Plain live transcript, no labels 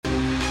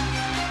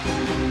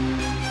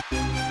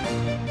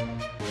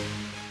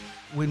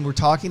when we're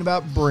talking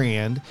about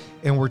brand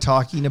and we're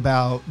talking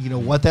about,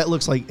 what that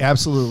looks like,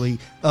 absolutely.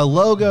 A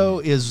logo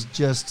is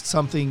just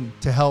something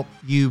to help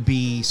you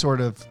be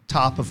sort of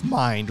top of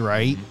mind,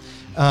 right?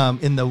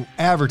 In the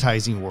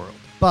advertising world.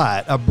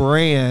 But a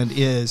brand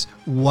is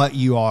what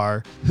you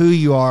are, who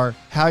you are,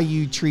 how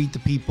you treat the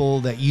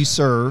people that you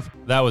serve.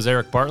 That was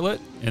Eric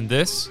Bartlett, and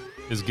this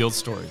is Guild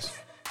Stories.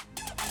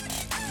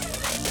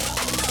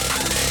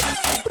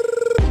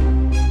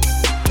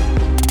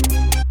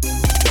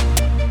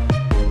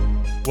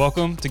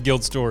 Welcome to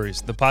Guild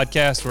Stories, the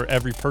podcast where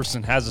every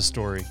person has a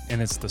story,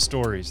 and it's the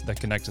stories that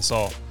connect us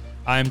all.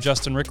 I am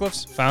Justin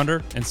Rickliffs,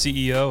 founder and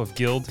CEO of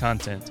Guild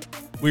Content.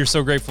 We are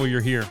so grateful you're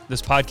here.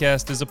 This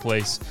podcast is a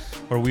place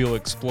where we will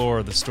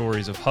explore the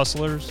stories of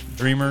hustlers,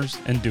 dreamers,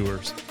 and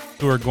doers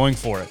who are going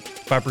for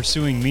it by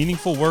pursuing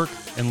meaningful work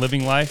and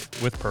living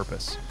life with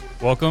purpose.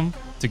 Welcome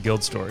to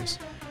Guild Stories.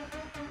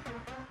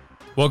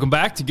 Welcome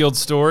back to Guild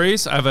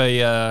Stories. I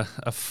have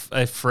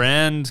a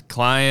friend,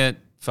 client,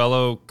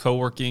 fellow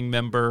co-working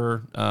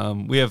member.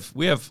 We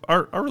have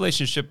our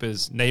relationship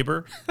is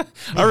neighbor.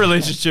 Our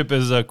relationship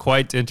is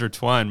quite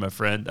intertwined, my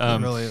friend.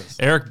 It really is.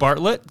 Eric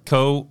Bartlett,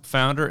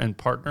 co-founder and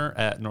partner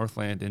at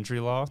Northland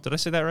Injury Law. Did I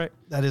say that right?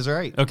 That is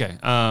right. Okay.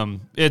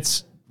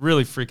 It's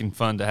really freaking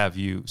fun to have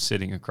you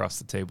sitting across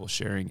the table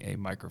sharing a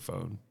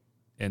microphone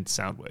and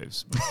sound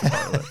waves.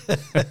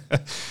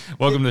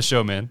 Welcome to the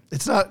show, man.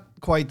 It's not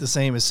quite the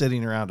same as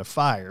sitting around a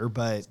fire,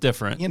 but It's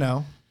different.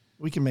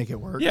 We can make it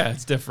work. Yeah,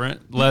 it's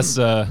different, less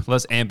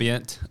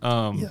ambient.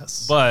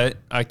 Yes, but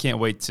I can't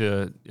wait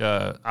to.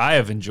 I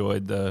have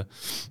enjoyed the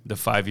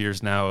 5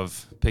 years now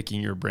of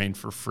picking your brain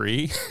for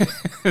free,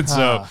 and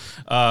so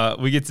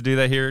we get to do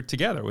that here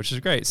together, which is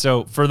great.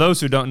 So for those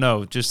who don't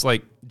know, just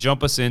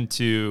jump us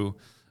into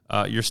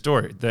your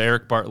story, the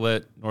Eric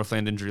Bartlett,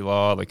 Northland Injury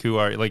Law. Who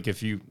are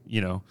if you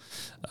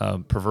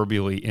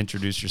proverbially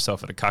introduce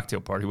yourself at a cocktail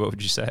party, what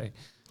would you say?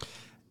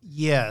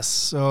 Yes.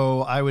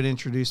 So I would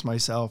introduce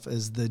myself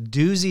as the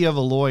doozy of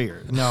a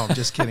lawyer. No, I'm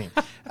just kidding.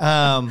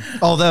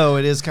 Although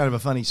it is kind of a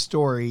funny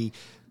story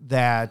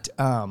that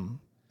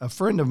a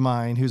friend of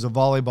mine who's a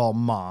volleyball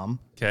mom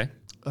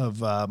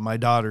of my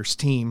daughter's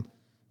team.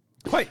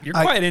 You're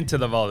quite into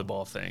the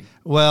volleyball thing.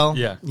 Well,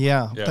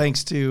 yeah.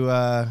 Thanks to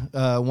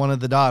one of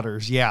the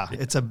daughters. Yeah,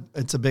 it's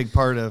a big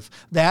part of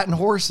that and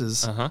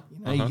horses.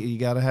 You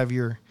got to have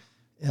your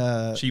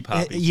cheap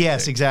hobbies.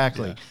 Yes,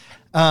 exactly. Yeah.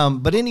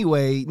 But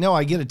anyway,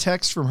 I get a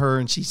text from her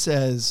and she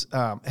says,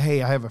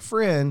 hey, I have a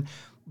friend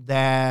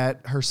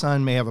that her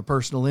son may have a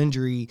personal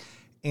injury.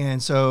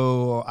 And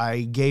so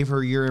I gave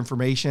her your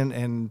information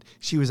and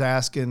she was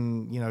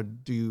asking,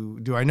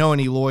 do I know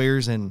any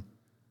lawyers? And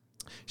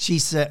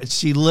she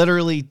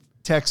literally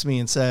texts me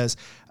and says,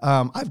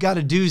 I've got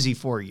a doozy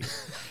for you.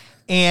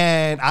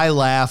 And I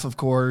laugh, of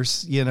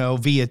course,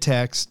 via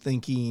text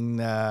thinking,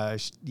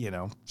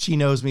 she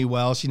knows me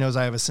well. She knows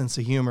I have a sense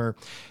of humor.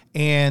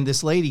 And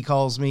this lady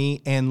calls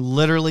me and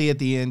literally at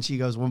the end, she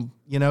goes, well,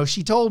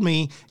 she told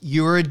me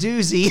you were a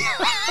doozy.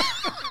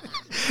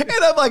 And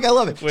I'm like, I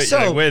love it. Wait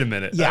a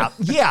minute.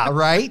 Yeah,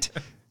 right.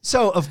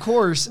 So, of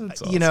course,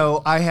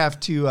 awesome. I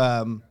have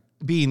to,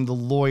 being the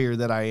lawyer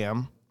that I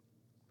am,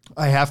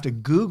 I have to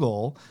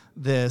Google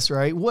this,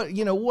 right? What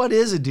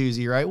is a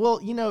doozy, right?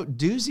 Well,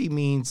 doozy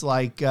means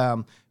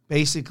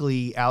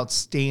basically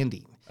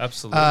outstanding.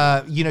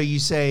 Absolutely. You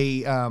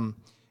say,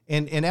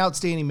 and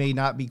outstanding may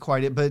not be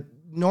quite it, but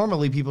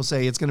normally people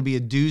say it's going to be a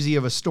doozy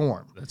of a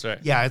storm. That's right.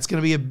 Yeah, it's going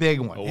to be a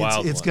big one. It's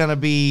one. going to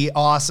be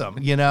awesome,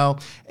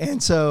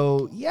 And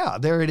so, yeah,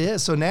 there it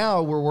is. So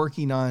now we're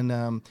working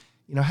on,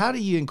 how do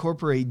you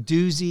incorporate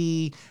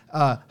doozy,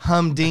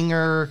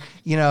 humdinger,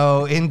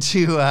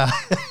 into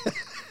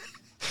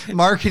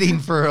marketing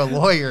for a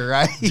lawyer,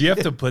 right? Do you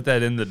have to put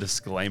that in the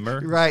disclaimer?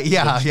 Right.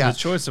 Yeah. The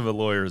choice of a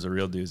lawyer is a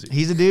real doozy.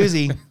 He's a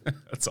doozy.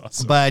 That's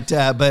awesome.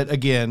 But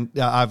again,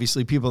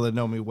 obviously people that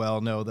know me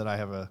well know that I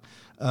have a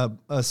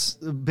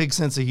big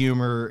sense of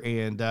humor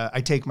and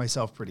I take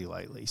myself pretty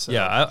lightly. So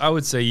yeah, I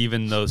would say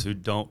even those who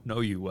don't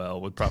know you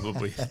well would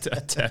probably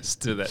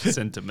attest to that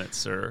sentiment,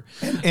 sir.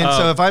 And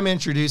so if I'm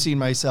introducing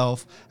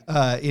myself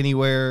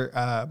anywhere,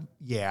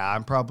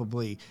 I'm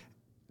probably,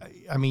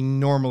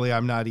 normally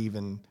I'm not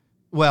even,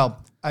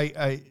 well,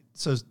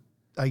 so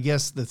I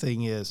guess the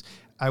thing is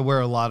I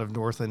wear a lot of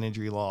Northland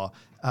Injury Law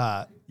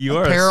you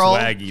are apparel. A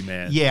swaggy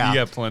man. Yeah. You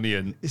got plenty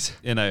of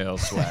NIL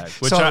swag,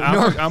 which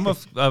I'm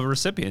a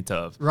recipient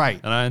of. Right.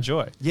 And I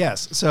enjoy.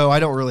 Yes. So I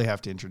don't really have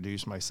to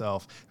introduce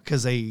myself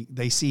because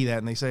they see that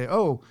and they say,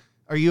 oh,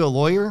 are you a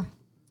lawyer?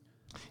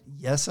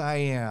 Yes, I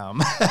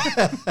am.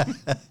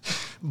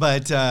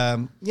 But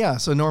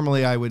so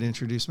normally I would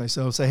introduce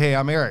myself, say, hey,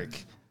 I'm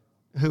Eric.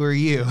 Who are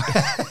you?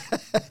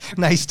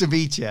 Nice to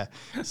meet you.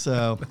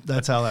 So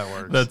that's how that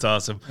works. That's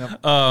awesome.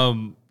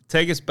 Yep.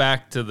 Take us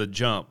back to the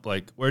jump.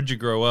 Where'd you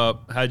grow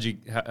up? How'd you,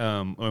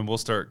 and we'll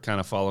start kind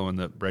of following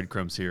the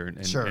breadcrumbs here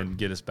and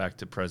get us back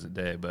to present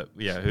day. But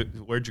yeah,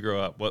 where'd you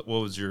grow up? What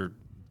was your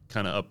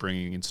kind of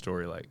upbringing and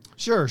story like?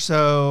 Sure.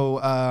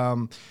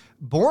 So,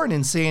 born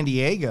in San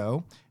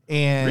Diego,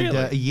 And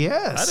Really?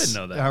 yes, I didn't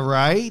know that.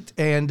 Right,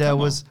 and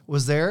was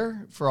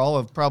there for all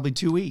of probably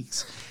 2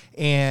 weeks.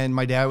 And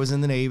my dad was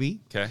in the Navy.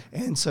 Okay.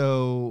 And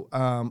so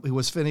he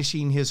was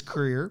finishing his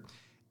career.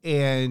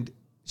 And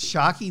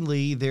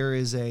shockingly,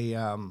 there's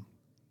a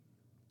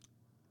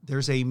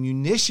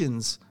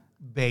munitions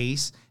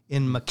base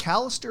in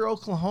McAllister,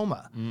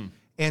 Oklahoma.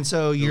 And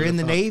so you're in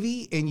the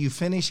Navy and you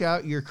finish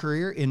out your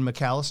career in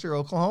McAllister,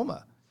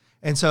 Oklahoma.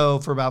 And so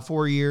for about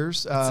 4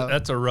 years,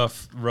 That's a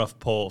rough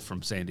pull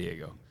from San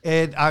Diego.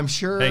 and I'm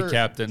sure, Hey,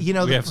 Captain, you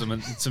know, we have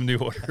some new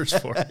orders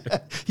for you.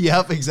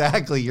 Yep,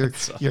 exactly. You're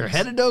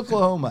headed to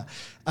Oklahoma.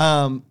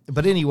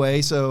 But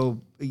anyway,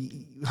 so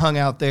hung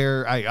out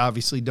there. I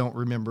obviously don't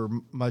remember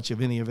much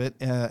of any of it.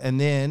 And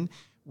then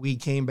we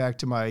came back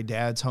to my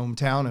dad's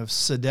hometown of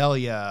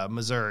Sedalia,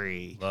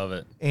 Missouri. Love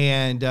it.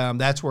 And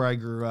that's where I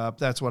grew up.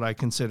 That's what I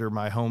consider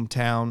my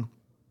hometown.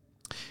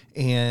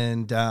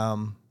 And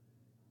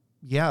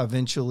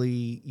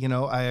eventually,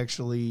 I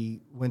actually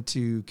went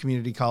to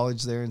community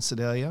college there in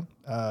Sedalia,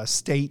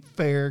 State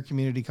Fair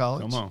Community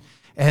College. Come on.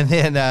 And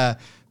then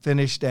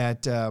finished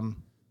at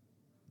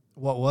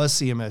what was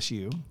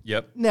CMSU.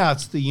 Yep. Now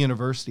it's the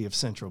University of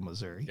Central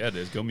Missouri. Yeah, it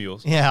is. Go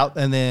Mules. Yeah,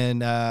 and then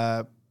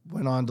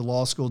went on to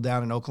law school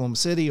down in Oklahoma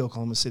City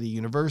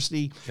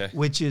University, Okay.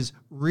 which is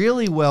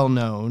really well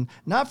known,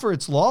 not for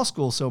its law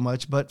school so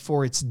much, but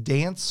for its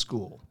dance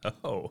school.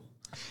 Oh.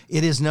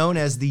 It is known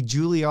as the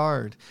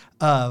Juilliard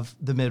of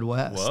the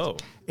Midwest. Whoa.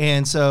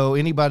 And so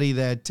anybody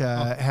that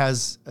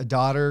has a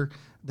daughter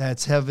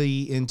that's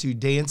heavy into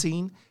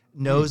dancing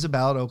knows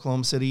about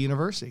Oklahoma City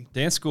University.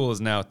 Dance school is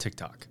now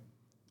TikTok.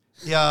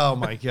 Oh,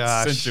 my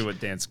gosh. Essentially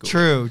what dance school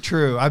is.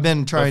 True. I've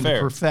been trying to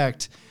fair.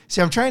 perfect.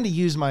 See, I'm trying to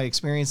use my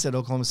experience at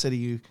Oklahoma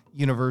City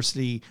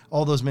University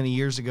all those many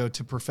years ago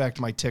to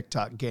perfect my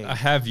TikTok game. I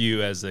have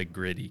you as a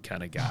gritty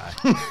kind of guy.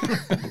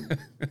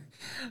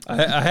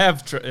 I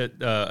have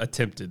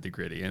attempted the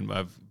gritty, and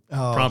I've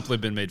promptly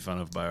been made fun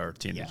of by our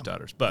teenage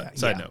daughters. But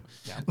side note.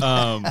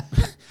 Yeah.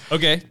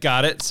 Okay,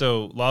 got it.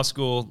 So law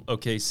school,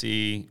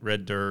 OKC,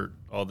 Red Dirt,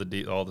 all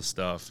the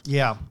stuff.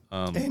 Yeah.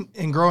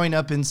 And growing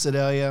up in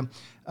Sedalia,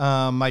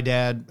 my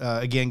dad,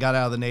 again, got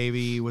out of the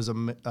Navy, was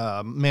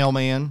a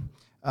mailman,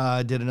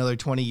 did another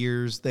 20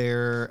 years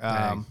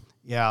there.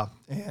 Yeah.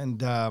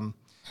 And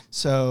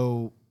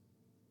so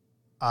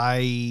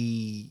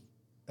I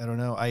don't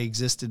know. I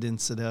existed in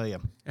Sedalia.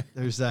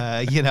 There's,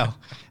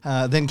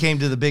 then came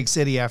to the big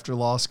city after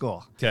law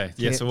school. Okay.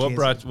 Yeah. So what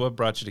brought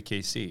you to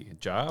KC? A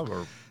job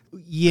or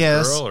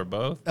yes, girl or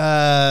both?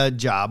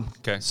 Job.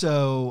 Okay.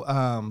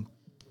 So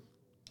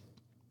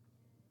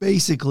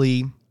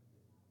basically,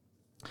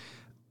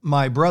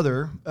 my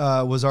brother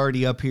was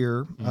already up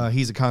here.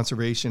 He's a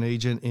conservation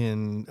agent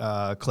in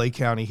Clay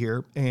County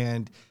here,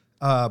 and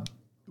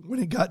when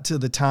it got to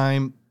the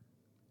time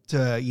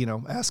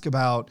to ask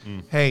about,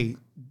 hey,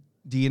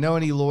 do you know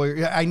any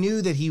lawyer? I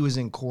knew that he was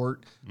in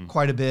court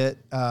quite a bit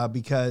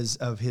because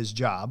of his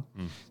job.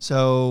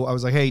 So I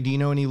was like, hey, do you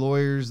know any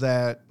lawyers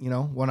that,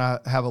 want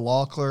to have a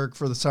law clerk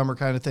for the summer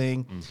kind of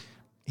thing?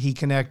 He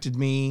connected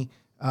me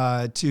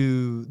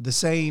to the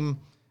same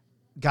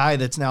guy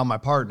that's now my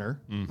partner,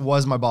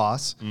 was my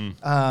boss.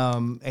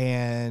 I've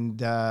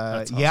been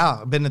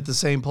at the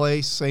same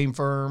place, same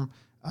firm,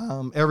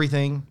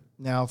 everything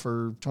now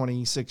for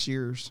 26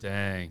 years.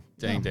 Dang.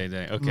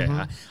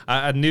 Okay.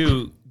 I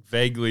knew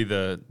vaguely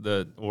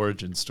the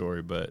origin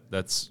story, but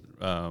that's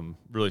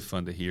really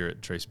fun to hear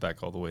it trace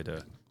back all the way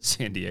to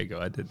San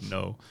Diego. I didn't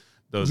know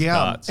those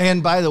dots.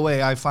 And by the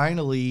way, I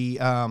finally,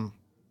 so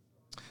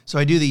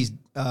I do these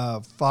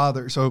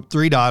so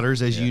 3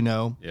 daughters, as you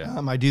know.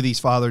 Yeah. I do these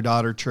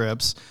father-daughter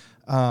trips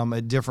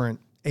at different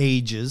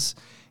ages.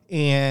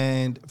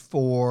 And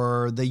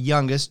for the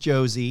youngest,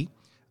 Josie,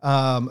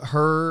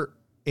 her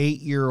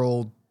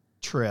 8-year-old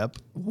trip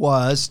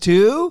was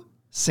to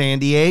San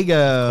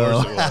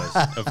Diego.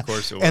 Of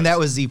course it was. And that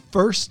was the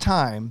first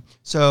time.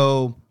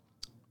 So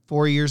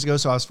 4 years ago,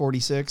 so I was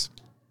 46.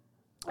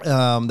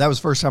 That was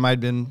the first time I'd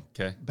been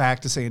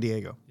back to San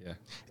Diego. Yeah.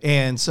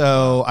 And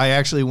so I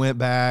actually went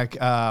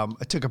back. I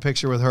took a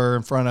picture with her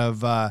in front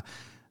of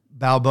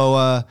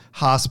Balboa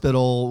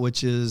Hospital,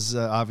 which is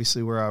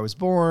obviously where I was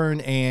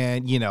born,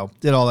 and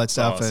did all that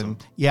stuff. Awesome.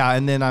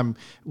 And then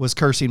was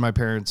cursing my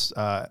parents,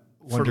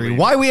 wondering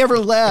why we ever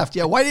left.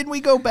 Yeah, why didn't we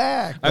go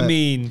back? I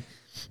mean,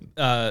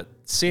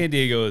 San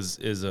Diego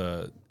is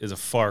a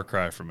far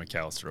cry from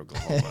McAllister,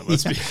 Oklahoma.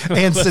 Let's be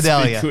and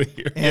Sedalia.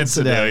 And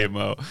Sedalia,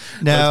 Mo.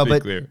 No,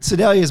 but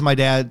Sedalia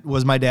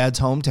was my dad's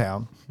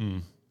hometown.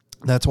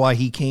 That's why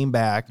he came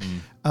back.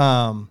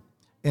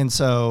 And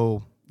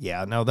so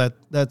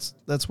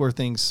that's where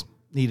things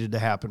needed to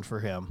happen for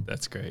him.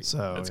 That's great.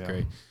 So that's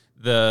great.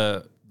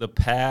 The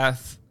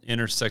path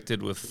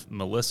intersected with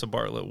Melissa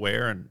Bartlett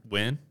where and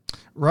when?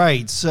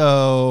 Right.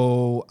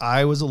 So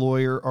I was a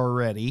lawyer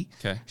already.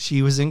 Okay.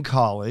 She was in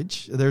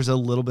college. There's a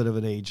little bit of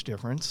an age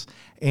difference.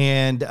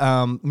 And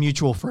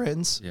mutual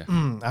friends. Yeah.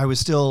 I was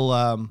still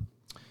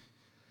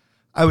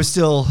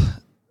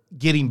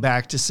getting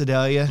back to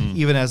Sedalia,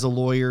 even as a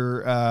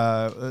lawyer,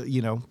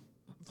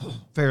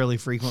 fairly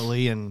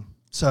frequently, and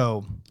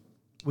so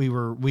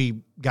we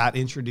got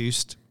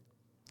introduced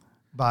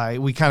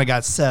we kind of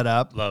got set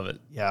up. Love it.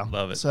 Yeah.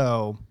 Love it.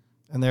 So,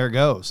 and there it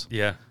goes.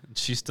 Yeah.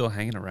 She's still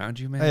hanging around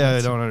you, man?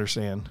 I don't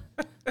understand.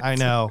 I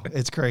know.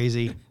 It's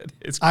crazy.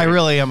 It's I crazy.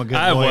 really am a good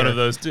lawyer. I have one of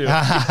those too.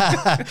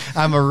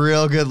 I'm a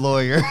real good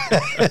lawyer.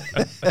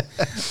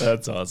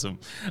 That's awesome.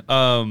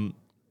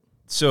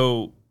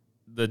 So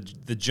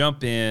the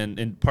jump in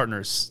and partner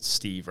is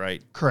Steve,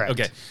 right? Correct.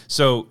 Okay.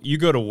 So you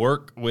go to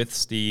work with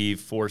Steve,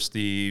 for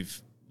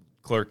Steve,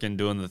 clerking,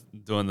 doing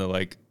the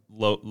like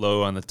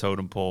low on the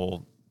totem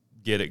pole,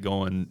 get it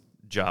going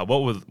job.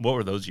 What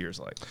were those years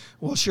like?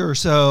 Well, sure.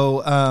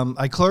 So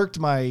I clerked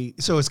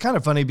so it's kind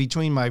of funny,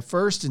 between my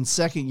first and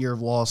second year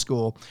of law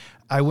school,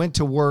 I went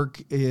to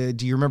work. Do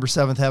you remember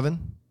Seventh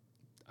Heaven?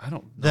 I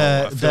don't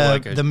know.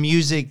 The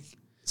music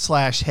 /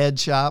 head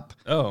shop.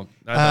 Oh,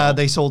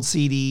 they sold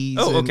CDs.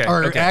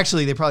 Okay.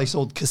 Actually, they probably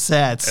sold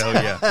cassettes. Oh,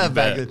 yeah.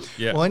 back then.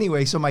 Yeah. Well,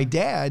 anyway, so my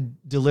dad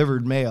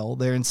delivered mail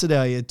there in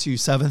Sedalia to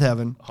Seventh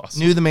Heaven. Awesome.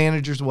 Knew the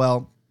managers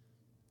well.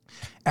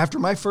 After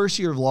my first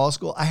year of law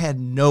school, I had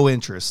no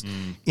interest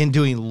in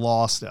doing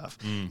law stuff.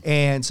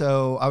 And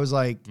so I was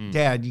like,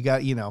 Dad, you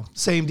got,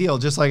 same deal,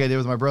 just like I did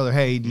with my brother.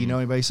 Hey, do you know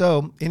anybody?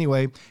 So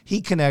anyway,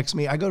 he connects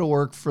me. I go to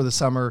work for the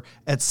summer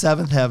at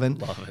Seventh Heaven.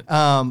 Love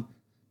it.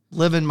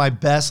 Living my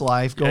best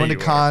life, going to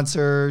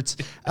concerts,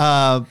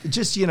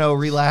 just,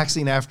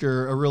 relaxing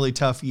after a really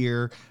tough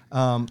year.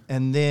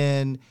 And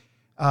then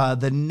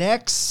the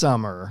next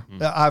summer,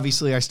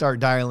 obviously I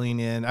start dialing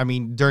in. I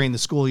mean, during the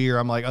school year,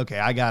 I'm like, okay,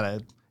 I got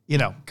to,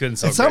 at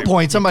some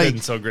point somebody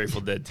couldn't sell Grateful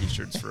Dead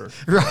t-shirts for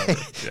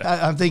right.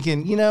 Yeah. I'm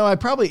thinking, I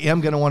probably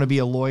am going to want to be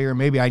a lawyer.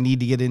 Maybe I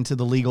need to get into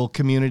the legal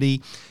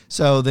community.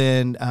 So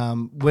then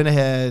went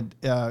ahead,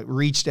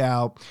 reached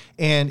out,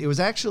 and it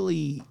was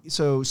actually,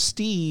 so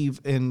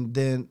Steve, and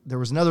then there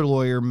was another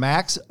lawyer,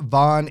 Max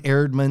von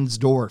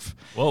Erdmannsdorf.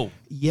 Whoa.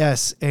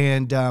 Yes.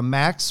 And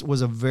Max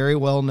was a very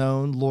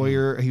well-known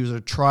lawyer. He was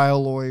a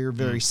trial lawyer,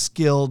 very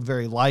skilled,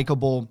 very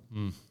likable,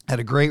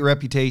 had a great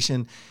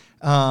reputation.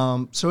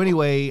 So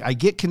anyway, I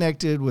get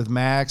connected with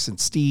Max and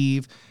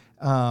Steve,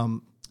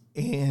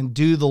 and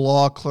do the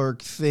law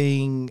clerk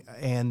thing.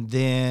 And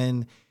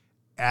then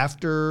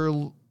after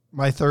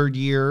my third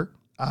year,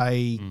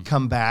 I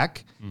come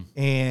back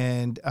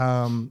and,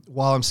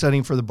 while I'm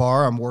studying for the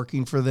bar, I'm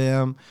working for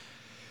them,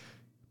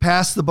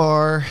 passed the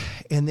bar.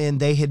 And then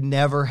they had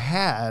never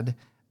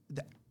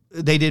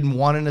they didn't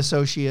want an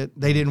associate.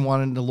 They didn't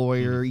want a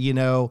lawyer,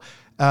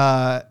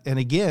 and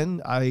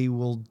again, I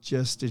will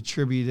just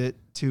attribute it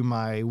to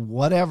my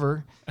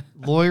whatever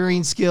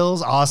lawyering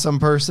skills, awesome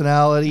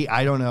personality.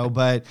 I don't know,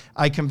 but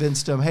I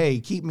convinced them, hey,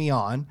 keep me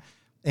on.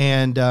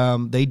 And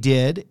they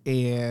did.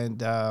 And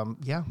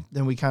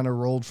then we kind of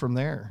rolled from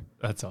there.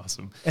 That's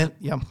awesome. And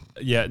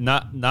yeah,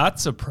 not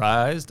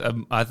surprised.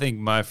 I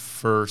think I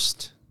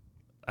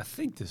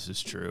think this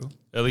is true.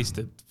 At least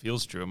it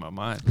feels true in my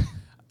mind.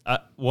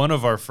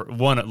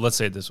 Let's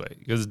say it this way,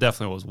 because it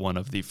definitely was one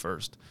of the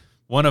first.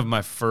 One of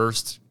my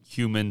first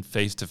human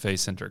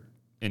face-to-face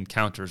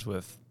encounters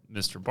with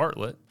Mr.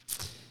 Bartlett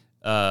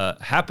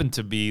happened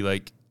to be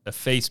like a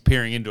face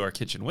peering into our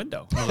kitchen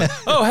window. I was like,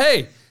 oh,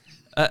 hey,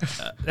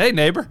 hey,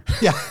 neighbor.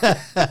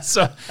 Yeah.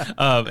 So,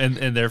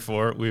 and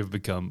therefore we've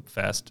become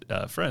fast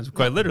friends,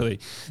 quite literally.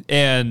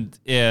 And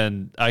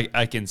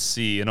I can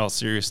see, in all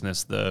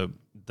seriousness, the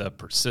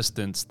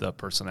persistence, the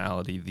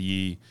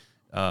personality,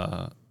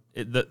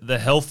 the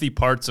healthy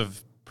parts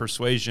of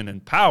persuasion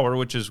and power,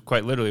 which is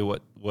quite literally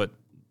what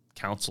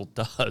counsel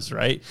does,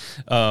 right?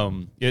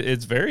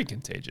 It's very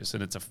contagious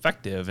and it's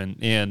effective,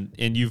 and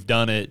you've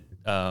done it.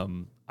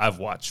 I've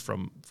watched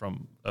from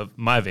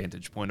my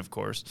vantage point, of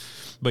course,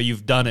 but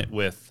you've done it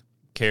with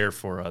care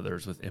for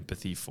others, with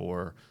empathy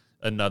for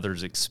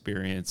another's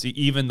experience,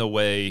 even the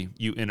way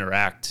you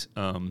interact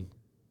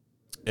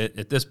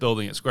at this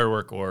building at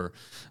SquareWork, or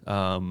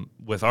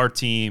with our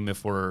team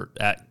if we're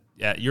at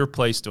your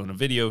place doing a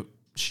video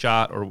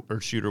shot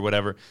or shoot or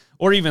whatever,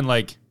 or even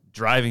like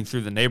driving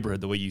through the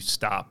neighborhood, the way you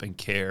stop and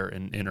care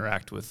and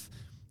interact with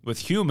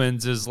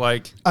humans is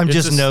like, I'm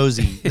just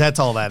nosy. That's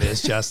all that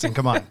is, Justin.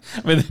 Come on.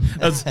 I mean,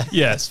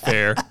 yes,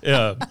 fair.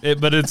 Yeah,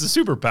 but it's a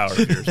superpower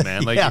of yours,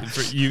 man. Like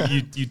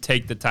you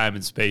take the time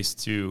and space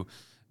to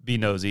be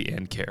nosy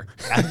and care.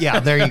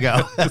 Yeah, there you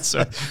go.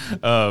 So,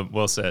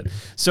 well said.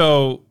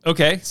 So,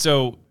 okay.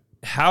 So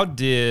how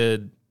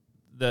did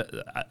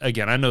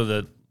again, I know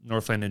the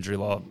Northland Injury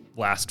Law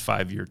last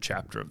 5-year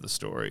chapter of the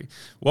story.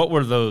 What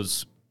were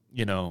those,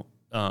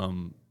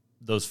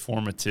 those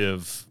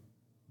formative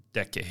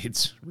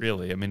decades,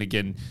 really? I mean,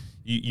 again,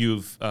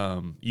 you've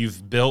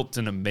built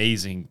an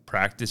amazing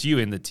practice, you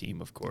and the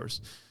team, of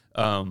course.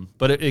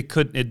 But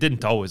it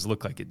didn't always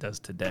look like it does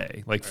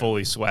today, like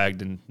fully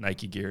swagged in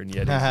Nike gear and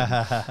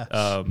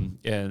Yetis,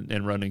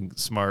 and running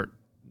smart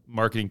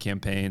marketing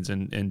campaigns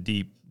and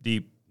deep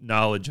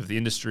knowledge of the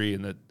industry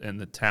and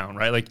the town,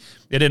 right? Like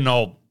that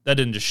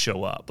didn't just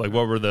show up. Like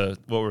what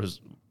was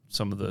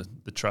some of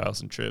the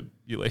trials and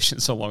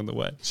tribulations along the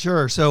way?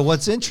 Sure. So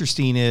what's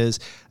interesting is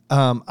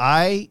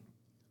I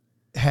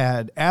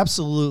had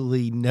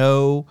absolutely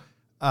no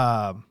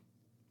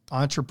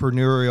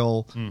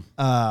entrepreneurial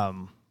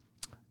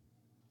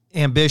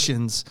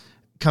ambitions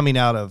coming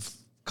out of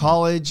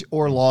college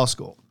or law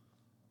school.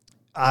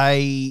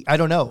 I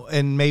don't know.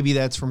 And maybe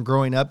that's from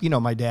growing up. You know,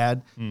 my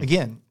dad,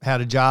 again,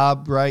 had a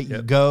job, right? Yep.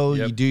 You go,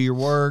 Yep. you do your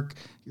work,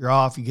 you're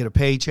off, you get a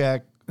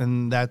paycheck.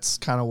 And that's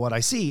kind of what I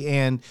see.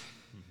 And,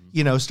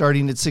 you know,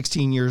 starting at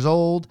 16 years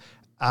old,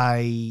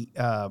 I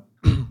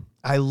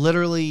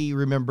literally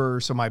remember,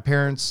 so my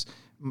parents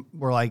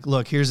were like,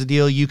 look, here's the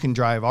deal. You can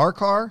drive our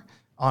car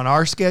on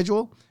our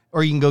schedule,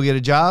 or you can go get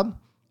a job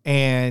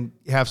and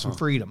have some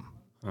freedom.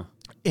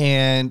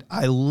 And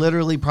I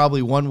literally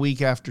probably 1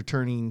 week after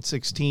turning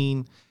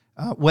 16,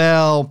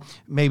 well,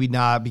 maybe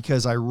not,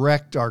 because I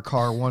wrecked our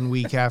car 1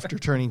 week after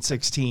turning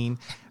 16.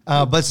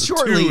 But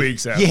shortly, 2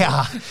 weeks after.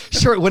 yeah,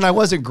 when I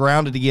wasn't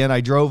grounded again, I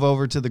drove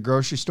over to the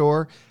grocery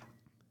store,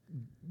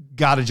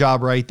 got a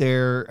job right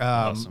there.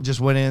 Awesome.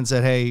 Just went in and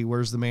said, hey,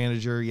 where's the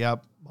manager?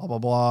 Yep, blah, blah,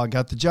 blah.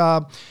 Got the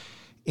job.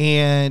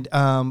 And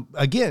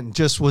again,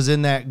 just was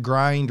in that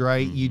grind,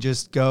 right? You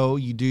just go,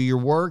 you do your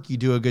work, you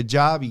do a good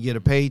job, you get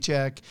a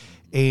paycheck.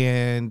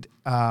 And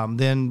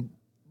then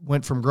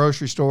went from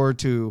grocery store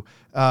to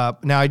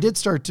now I did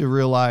start to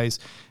realize,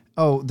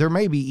 oh, there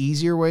may be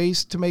easier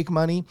ways to make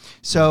money.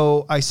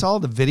 So I saw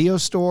the video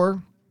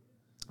store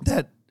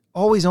that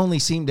always only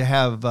seemed to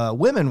have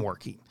women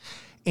working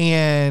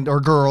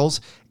or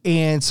girls.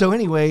 And so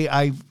anyway,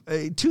 I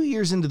 2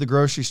 years into the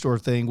grocery store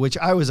thing, which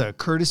I was a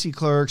courtesy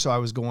clerk. So I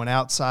was going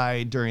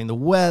outside during the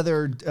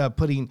weather,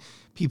 putting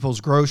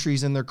people's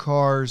groceries in their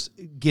cars,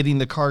 getting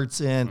the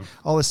carts in,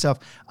 all this stuff.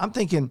 I'm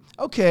thinking,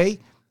 okay,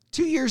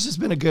 2 years has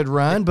been a good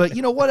run, but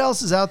you know, what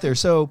else is out there?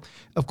 So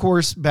of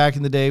course, back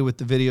in the day with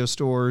the video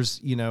stores,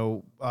 you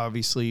know,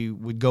 obviously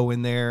would go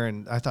in there,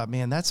 and I thought,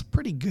 man, that's a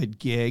pretty good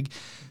gig.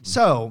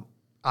 So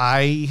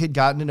I had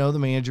gotten to know the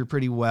manager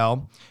pretty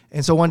well.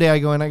 And so one day I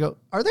go in, I go,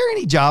 are there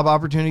any job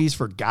opportunities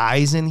for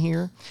guys in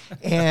here?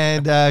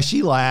 And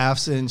she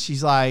laughs and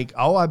she's like,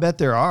 oh, I bet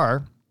there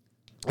are.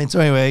 And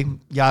so anyway,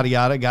 yada,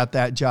 yada, got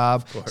that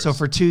job. So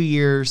for 2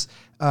 years,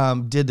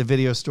 did the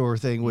video store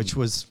thing, which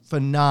was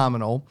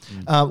phenomenal.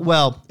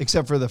 Well,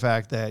 except for the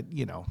fact that,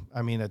 you know,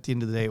 I mean, at the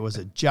end of the day, it was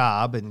a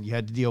job and you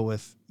had to deal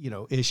with, you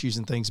know, issues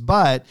and things.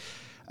 But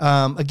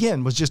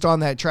again, was just on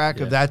that track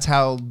of that's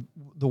how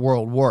the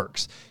world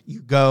works. You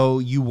go,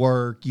 you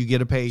work, you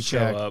get a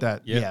paycheck.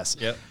 Yes.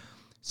 Yep.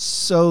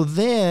 So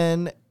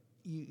then,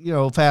 you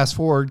know, fast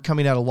forward,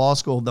 coming out of law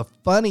school, the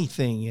funny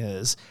thing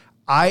is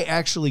I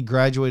actually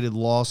graduated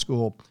law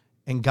school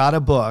and got a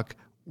book.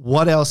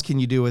 What else can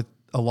you do with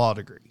a law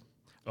degree?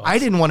 Awesome. I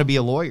didn't want to be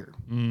a lawyer.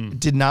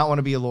 Did not want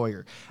to be a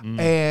lawyer.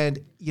 And,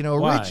 you know,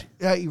 Why?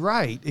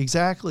 Right,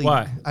 exactly.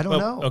 Why? I don't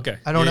know. Okay.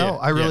 I don't know.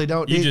 I really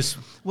don't. You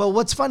well,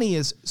 what's funny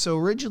is, so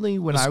originally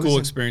when I was school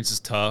experience is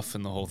tough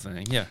and the whole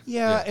thing.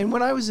 Yeah. And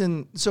when I was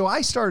so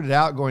I started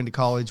out going to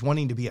college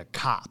wanting to be a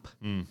cop.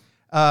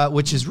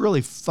 Which is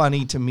really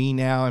funny to me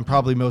now, and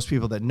probably most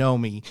people that know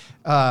me,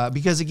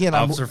 because again,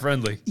 Officer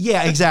friendly.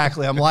 Yeah,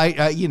 exactly. I'm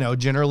you know,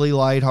 generally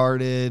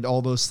lighthearted,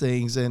 all those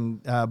things,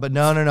 and but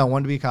no, I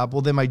wanted to be a cop.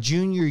 Well, then my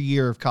junior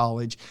year of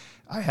college,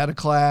 I had a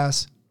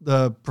class.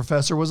 The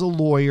professor was a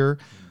lawyer.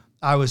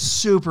 I was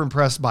super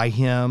impressed by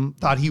him.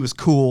 Thought he was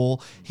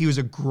cool. He was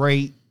a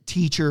great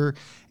teacher,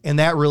 and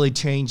that really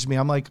changed me.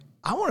 I'm like,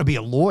 I want to be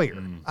a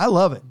lawyer. I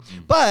love it.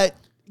 But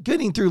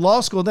getting through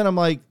law school, then I'm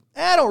like,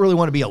 I don't really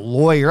want to be a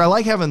lawyer. I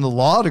like having the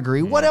law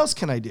degree. What else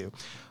can I do?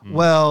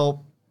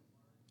 Well,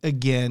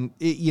 again,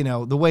 you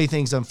know, the way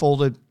things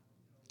unfolded,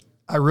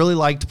 I really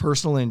liked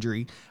personal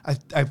injury.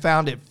 I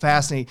found it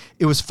fascinating.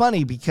 It was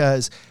funny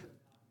because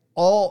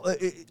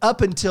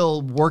up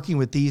until working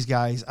with these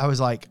guys, I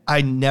was like,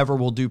 I never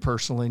will do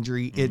personal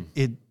injury.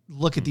 It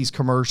look at these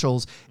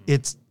commercials.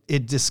 It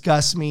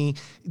disgusts me.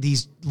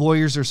 These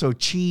lawyers are so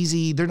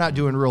cheesy. They're not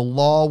doing real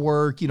law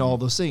work, you know, all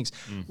those things.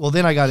 Well,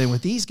 then I got in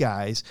with these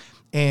guys,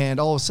 and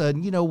all of a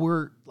sudden, you know,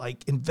 we're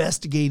like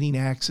investigating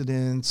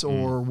accidents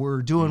or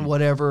we're doing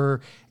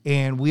whatever.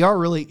 And we are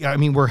really, I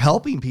mean, we're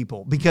helping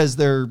people because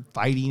they're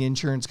fighting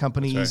insurance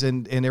companies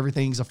and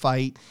everything's a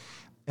fight.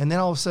 And then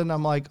all of a sudden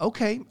I'm like,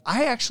 okay,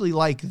 I actually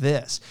like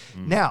this.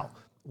 Now,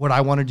 would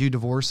I want to do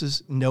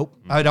divorces? Nope.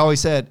 I'd always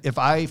said, if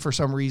I, for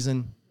some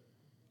reason,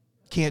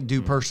 can't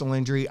do personal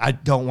injury, I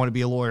don't want to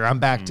be a lawyer. I'm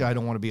back to I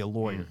don't want to be a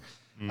lawyer.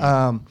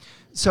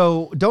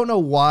 So don't know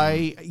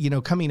why, you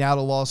know, coming out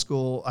of law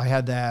school, I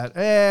had that,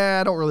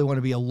 I don't really want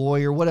to be a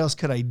lawyer. What else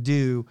could I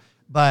do?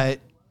 But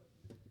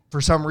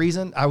for some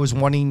reason, I was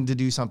wanting to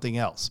do something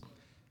else.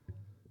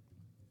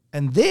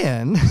 And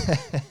then,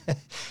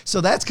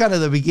 so that's kind of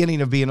the beginning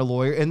of being a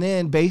lawyer. And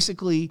then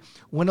basically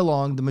went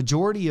along, the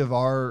majority of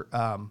our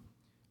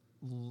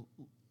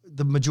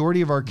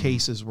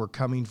cases were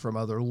coming from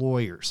other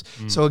lawyers.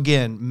 So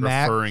again,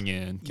 referring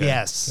in. Okay.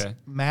 Yes. Okay.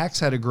 Max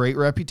had a great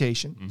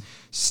reputation.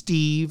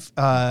 Steve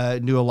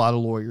knew a lot of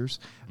lawyers.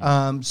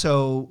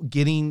 So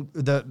getting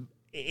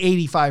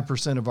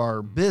 85% of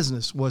our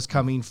business was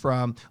coming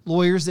from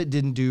lawyers that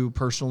didn't do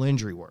personal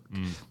injury work.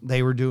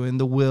 They were doing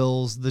the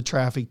wills, the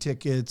traffic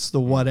tickets, the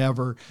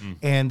whatever,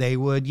 and they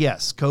would,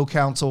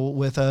 co-counsel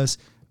with us.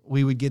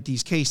 We would get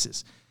these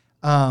cases.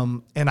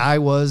 And I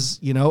was,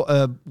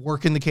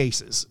 working the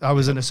cases. I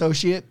was an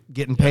associate,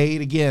 getting paid,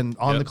 again,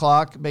 on the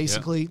clock,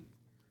 basically.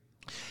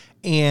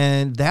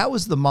 And that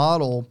was the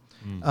model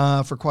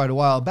for quite a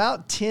while,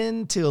 about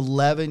 10 to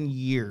 11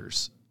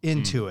 years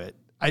into it.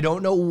 I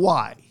don't know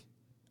why.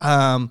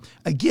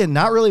 Again,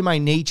 not really my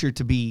nature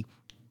to be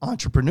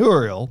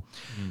entrepreneurial,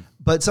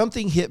 but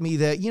something hit me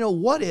that,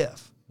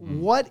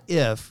 what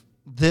if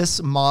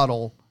this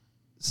model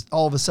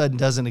all of a sudden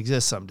doesn't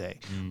exist someday?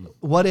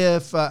 What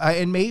if,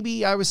 and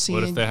maybe I was seeing,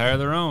 what if they hire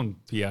their own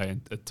PI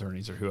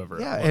attorneys or whoever?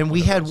 Yeah. And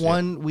we had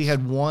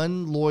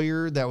one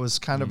lawyer that was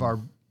kind of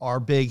our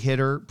big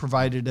hitter,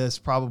 provided us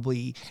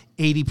probably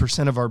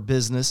 80% of our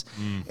business.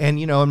 And,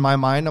 in my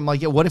mind, I'm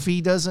like, what if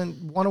he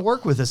doesn't want to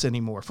work with us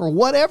anymore for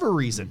whatever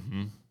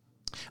reason?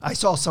 I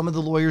saw some of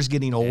the lawyers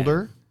getting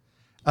older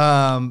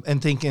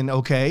and thinking,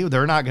 okay,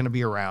 they're not going to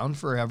be around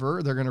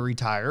forever. They're going to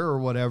retire or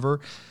whatever.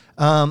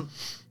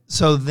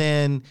 So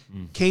then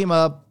came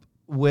up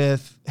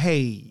with,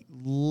 hey,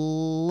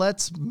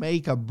 let's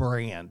make a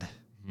brand.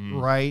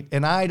 Right.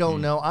 And I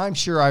don't know. I'm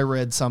sure I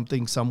read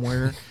something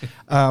somewhere.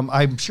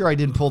 I'm sure I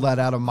didn't pull that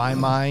out of my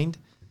mind.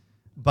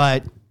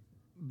 But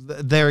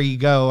there you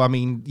go. I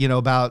mean,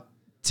 about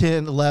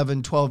 10,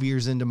 11, 12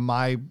 years into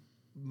my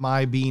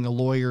being a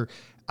lawyer,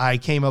 I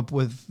came up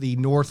with the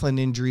Northland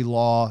Injury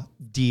Law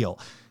deal.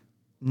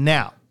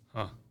 Now,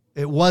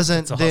 it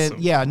wasn't That's then.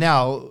 awesome. Yeah.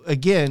 Now,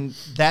 again,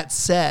 that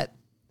set,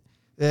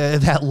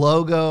 that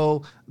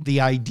logo,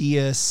 the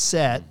idea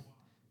set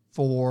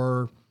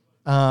for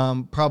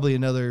probably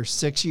another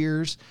 6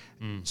 years,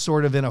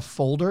 sort of in a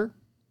folder,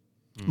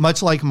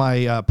 much like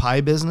my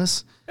pie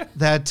business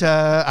that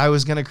I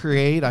was going to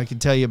create. I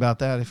could tell you about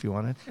that if you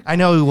wanted. I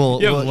know we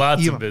will. You have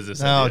lots of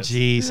business Oh, ideas.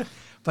 geez.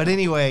 But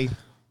anyway,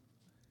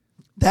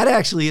 that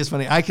actually is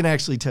funny. I can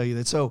actually tell you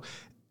that. So,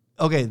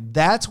 okay,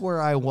 that's where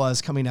I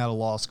was coming out of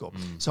law school.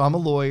 So I'm a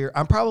lawyer.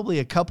 I'm probably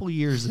a couple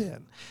years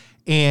in,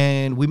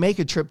 and we make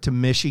a trip to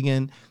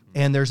Michigan,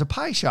 and there's a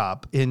pie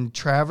shop in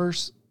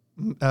Traverse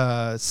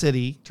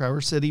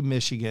City,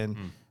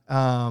 Michigan,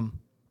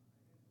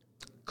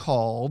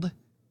 called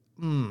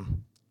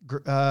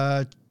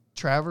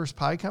Traverse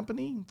Pie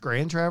Company,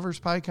 Grand Traverse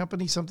Pie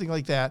Company, something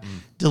like that.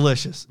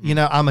 Delicious.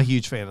 I'm a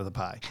huge fan of the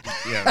pie.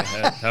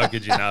 Yeah, how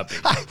could you not be?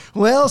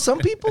 Well, some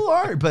people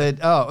aren't,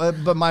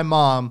 but my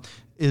mom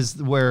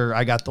is where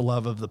I got the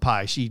love of the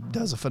pie. She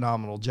does a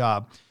phenomenal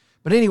job.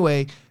 But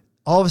anyway,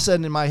 all of a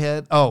sudden in my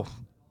head, I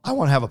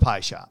want to have a pie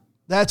shop.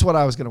 That's what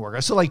I was going to work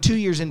on. So like 2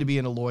 years into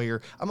being a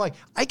lawyer, I'm like,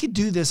 I could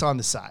do this on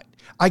the side.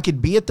 I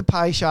could be at the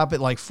pie shop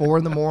at like 4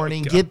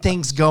 a.m, get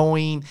things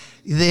going,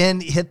 then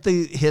hit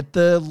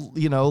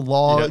the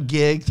law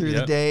gig through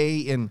the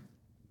day. And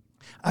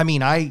I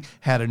mean, I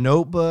had a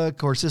notebook. Of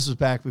course, this was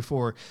back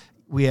before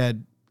we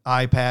had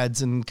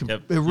iPads and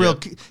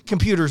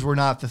computers were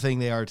not the thing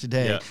they are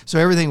today. Yep. So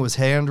everything was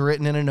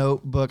handwritten in a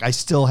notebook. I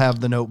still have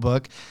the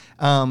notebook,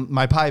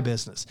 my pie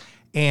business.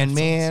 And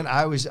man,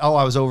 awesome.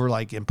 I was over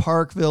like in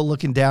Parkville,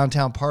 looking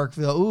downtown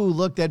Parkville. Ooh,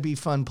 look, that'd be a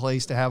fun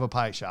place to have a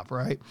pie shop,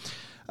 right?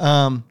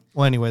 Well,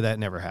 anyway, that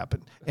never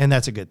happened, and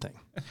that's a good thing.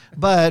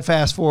 But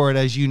fast forward,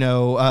 as you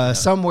know,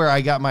 somewhere I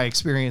got my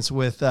experience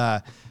with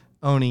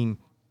owning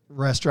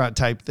restaurant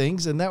type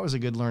things, and that was a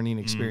good learning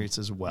experience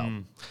as well.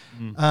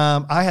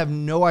 I have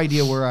no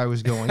idea where I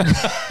was going.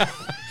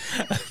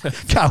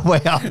 Got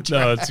way off track.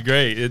 No, it's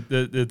great.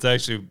 It's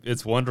actually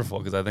wonderful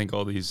because I think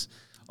all these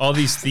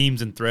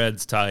themes and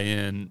threads tie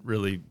in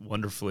really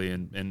wonderfully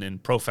and in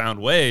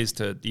profound ways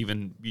to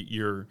even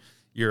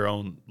your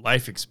own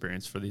life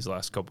experience for these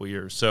last couple of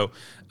years. So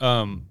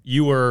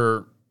you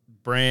were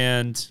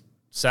brand,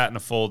 sat in a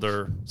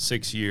folder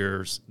 6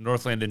 years.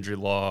 Northland Injury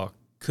Law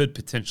could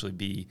potentially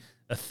be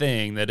a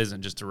thing that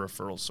isn't just a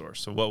referral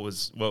source. So what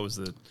was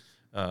the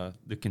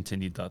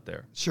continued thought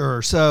there?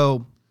 Sure.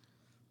 So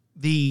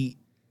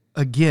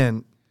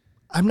again,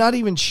 I'm not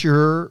even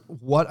sure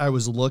what I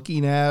was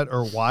looking at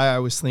or why I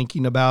was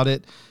thinking about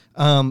it,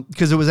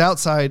 because it was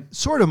outside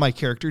sort of my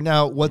character.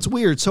 Now, what's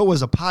weird, so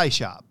was a pie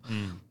shop.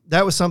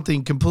 That was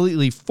something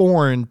completely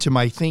foreign to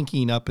my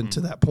thinking up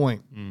until that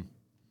point.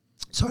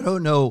 So I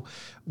don't know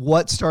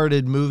what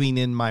started moving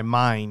in my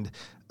mind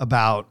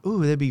about,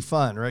 ooh, that'd be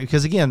fun, right?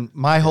 Because again,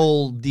 my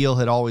whole deal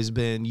had always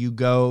been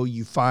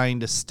you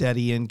find a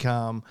steady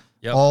income,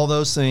 all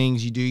those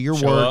things, you do your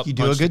work, you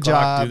do a good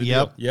job.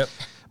 Yep.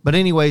 But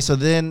anyway, so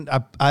then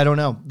I don't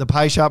know. The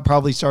pie shop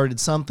probably started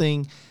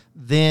something.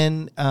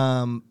 Then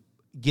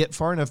get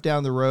far enough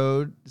down the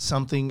road,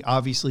 something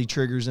obviously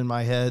triggers in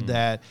my head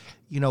that,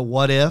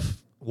 what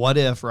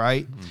if,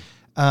 right?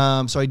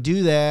 So I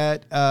do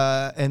that.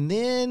 And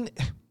then,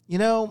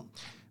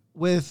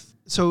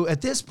 so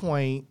at this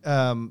point,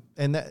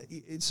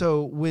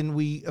 so when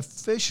we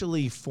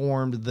officially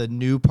formed the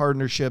new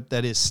partnership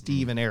that is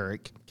Steve and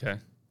Eric.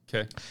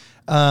 Okay.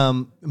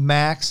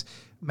 Max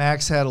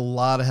Max had a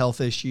lot of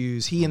health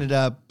issues. He ended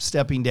up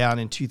stepping down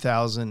in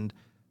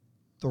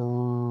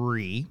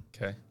 2003.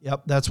 Okay.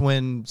 Yep. That's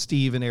when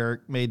Steve and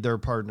Eric made their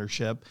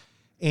partnership.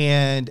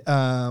 And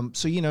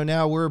so,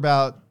 now we're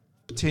about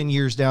 10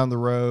 years down the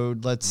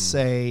road, let's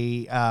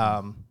say,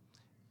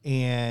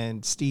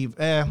 and Steve,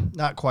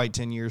 not quite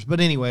 10 years, but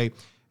anyway,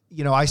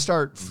 I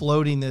start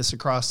floating this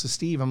across to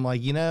Steve. I'm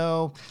like,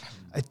 I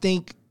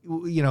think,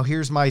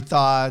 here's my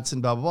thoughts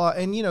and blah, blah,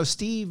 blah. And,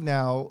 Steve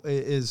now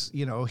is,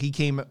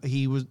 became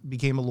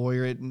a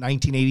lawyer in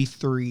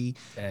 1983,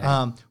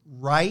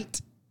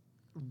 right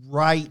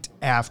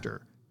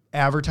after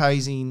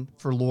advertising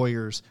for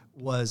lawyers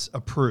was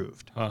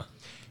approved. Huh.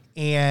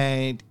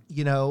 And,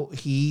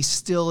 he's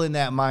still in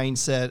that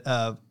mindset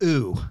of,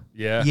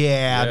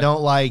 yeah,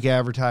 don't like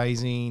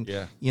advertising,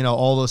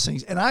 all those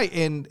things. And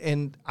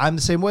I'm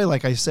the same way,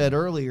 like I said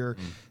earlier,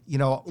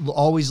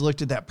 always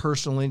looked at that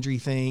personal injury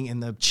thing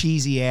and the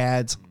cheesy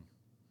ads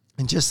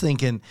and just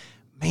thinking,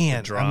 man,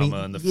 the drama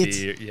and the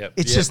fear.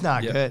 It's just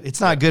not good.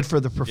 It's not good for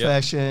the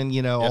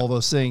profession, all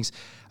those things.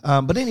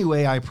 But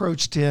anyway, I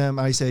approached him.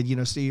 I said,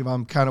 Steve,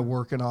 I'm kind of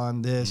working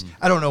on this.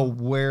 I don't know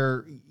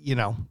where,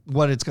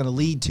 what it's going to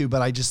lead to,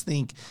 but I just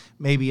think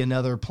maybe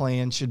another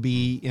plan should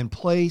be in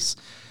place.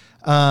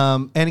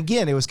 And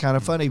again, it was kind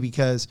of funny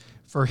because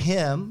for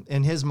him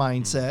and his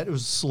mindset, it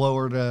was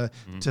slower to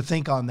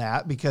think on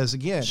that because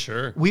again,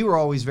 we were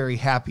always very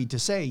happy to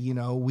say,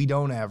 we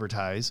don't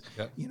advertise,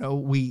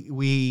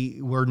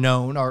 we're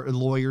known, our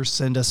lawyers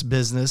send us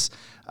business.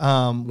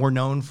 We're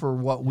known for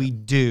what we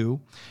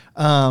do.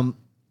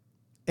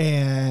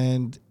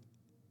 And,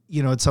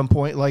 at some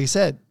point, like I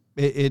said,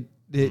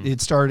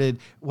 it started,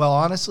 well,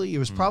 honestly, it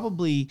was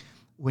probably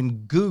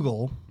when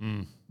Google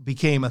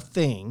became a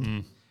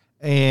thing.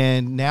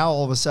 And now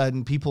all of a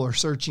sudden people are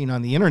searching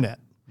on the internet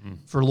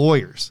for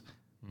lawyers.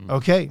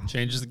 Okay.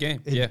 Changes the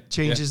game. It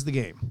changes the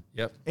game.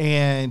 Yep.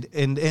 And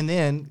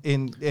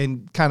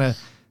then kind of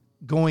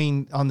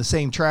going on the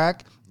same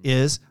track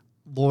is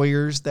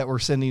lawyers that were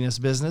sending us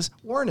business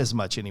weren't as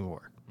much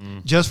anymore.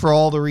 Just for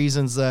all the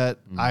reasons that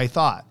I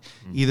thought.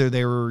 Either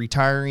they were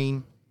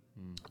retiring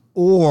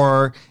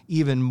or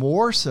even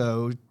more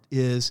so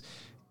is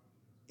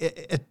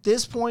at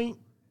this point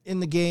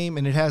in the game,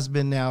 and it has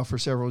been now for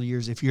several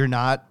years, if you're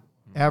not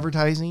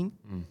advertising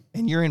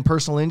and you're in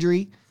personal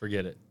injury,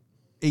 forget it.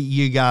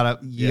 You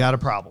got a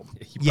problem.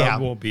 You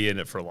probably won't be in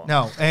it for long.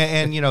 No.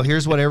 And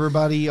here's what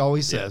everybody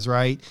always says,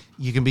 right?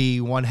 You can be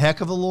one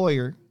heck of a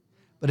lawyer,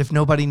 but if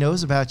nobody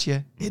knows about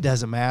you, it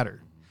doesn't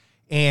matter.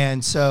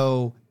 And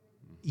so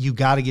you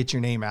got to get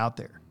your name out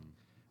there.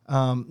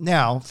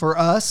 Now, for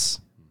us,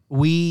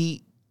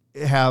 we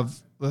have,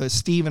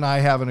 Steve and I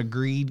have an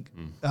agreed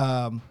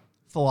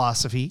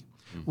philosophy,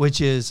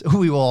 which is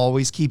we will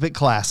always keep it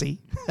classy.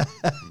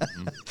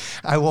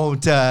 I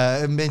won't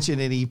mention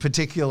any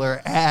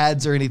particular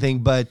ads or anything,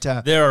 but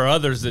there are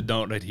others that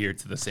don't adhere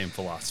to the same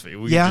philosophy.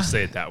 We can just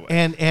say it that way.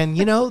 And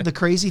the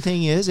crazy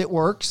thing is it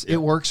works. It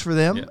works for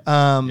them.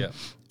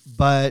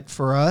 But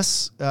for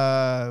us,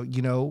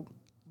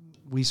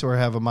 we sort of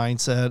have a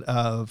mindset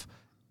of,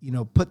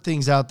 put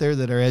things out there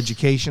that are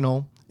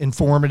educational,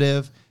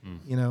 informative,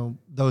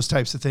 those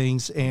types of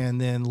things, and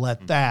then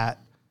let that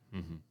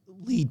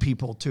lead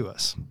people to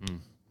us.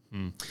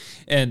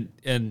 And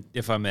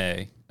if I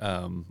may,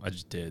 I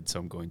just did, so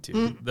I'm going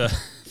to.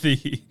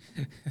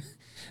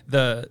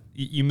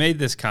 You made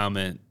this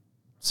comment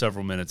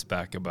several minutes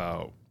back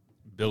about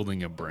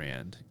building a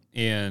brand,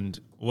 and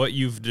what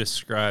you've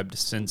described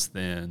since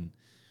then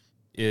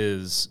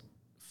is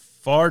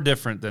far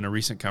different than a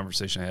recent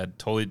conversation I had,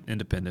 totally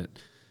independent,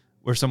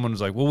 where someone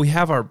was like, well, we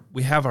have our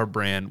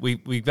brand.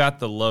 We got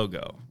the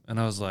logo. And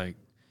I was like,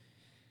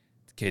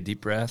 okay,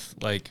 deep breath.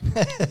 Like,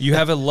 you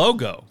have a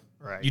logo.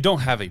 Right. You don't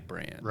have a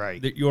brand.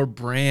 Right. That your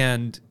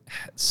brand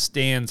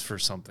stands for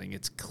something.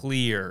 It's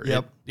clear.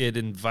 Yep. It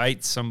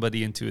invites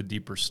somebody into a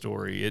deeper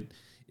story. It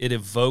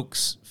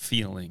evokes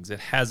feelings. It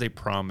has a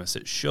promise.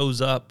 It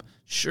shows up.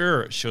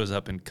 Sure, it shows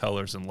up in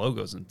colors and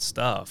logos and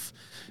stuff,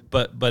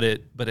 but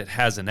it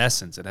has an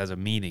essence. It has a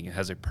meaning. It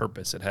has a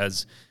purpose. It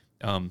has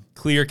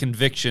clear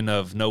conviction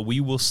of, no,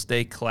 we will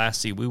stay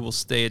classy. We will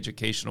stay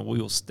educational.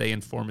 We will stay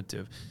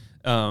informative.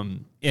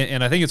 And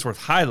I think it's worth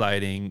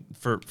highlighting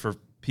for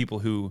people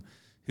who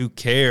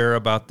care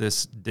about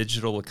this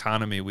digital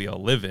economy we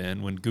all live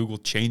in. When Google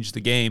changed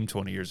the game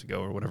 20 years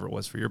ago or whatever it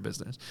was for your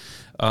business,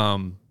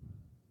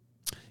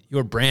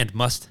 your brand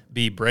must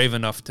be brave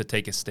enough to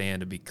take a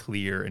stand, to be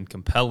clear and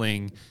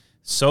compelling,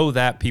 so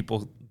that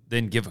people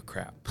then give a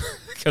crap.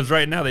 Because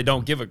right now they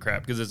don't give a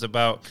crap, because it's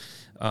about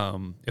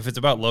if it's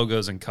about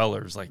logos and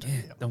colors, like,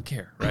 don't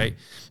care, right?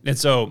 And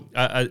so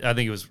I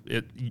think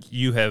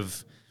you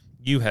have.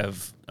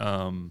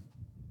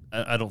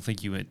 I don't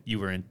think you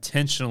were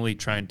intentionally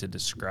trying to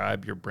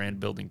describe your brand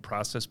building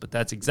process, but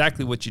that's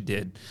exactly what you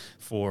did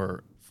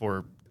for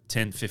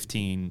 10,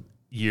 15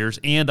 years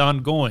and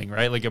ongoing,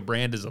 right? Like, a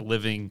brand is a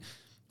living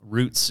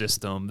root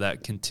system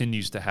that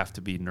continues to have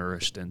to be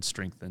nourished and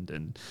strengthened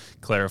and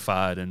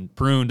clarified and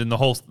pruned, and the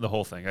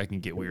whole thing. I can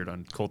get weird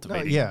on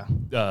cultivating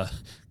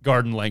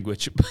garden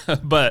language,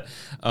 but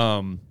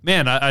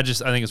man, I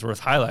think it's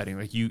worth highlighting.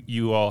 Like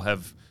you all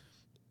have,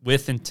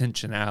 with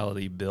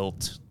intentionality,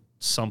 built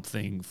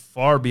something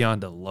far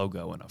beyond a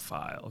logo and a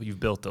file. You've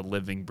built a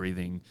living,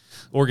 breathing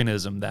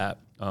organism that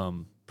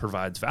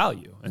provides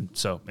value. And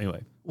so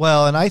anyway.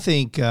 Well, and I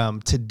think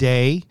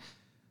today,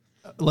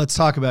 let's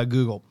talk about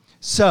Google.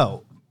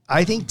 So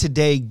I think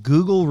today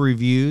Google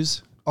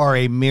reviews are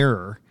a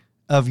mirror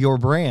of your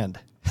brand.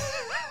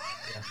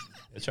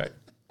 That's right.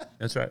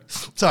 That's right.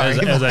 Sorry.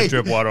 As I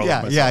drip water all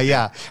over myself.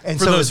 Yeah. And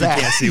for so those who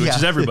can't see, which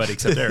is everybody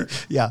except Eric.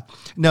 Yeah.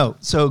 No.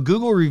 So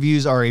Google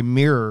reviews are a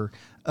mirror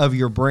of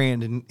your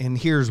brand. And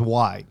here's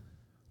why.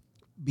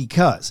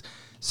 Because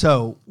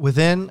so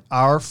within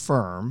our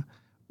firm,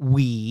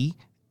 we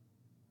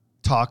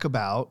talk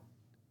about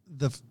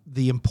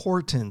the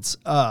importance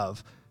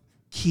of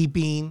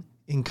keeping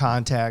in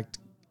contact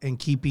and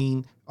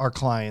keeping our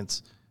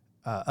clients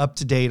up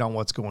to date on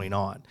what's going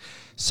on.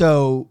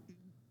 So,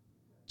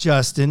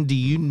 Justin, do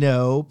you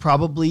know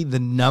probably the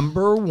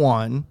number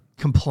one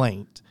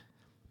complaint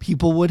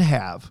people would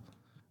have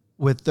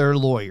with their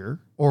lawyer,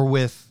 or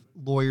with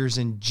lawyers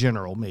in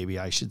general, maybe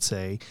I should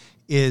say,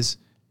 is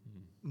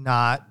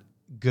not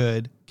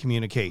good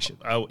communication?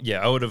 I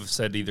would have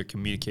said either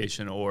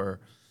communication or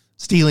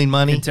stealing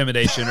money,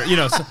 intimidation,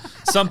 or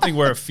something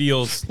where it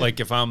feels like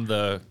if I'm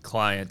the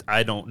client,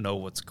 I don't know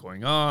what's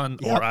going on,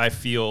 or I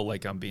feel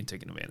like I'm being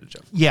taken advantage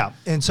of. Yeah,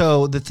 and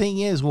so the thing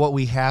is, what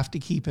we have to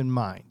keep in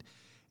mind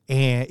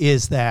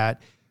is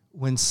that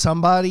when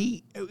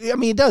somebody,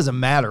 it doesn't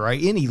matter,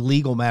 right? Any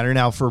legal matter.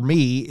 Now, for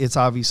me, it's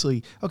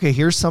obviously, okay,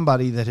 here's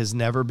somebody that has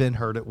never been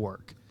hurt at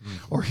work.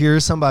 Or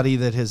here's somebody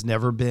that has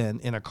never been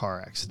in a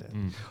car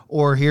accident.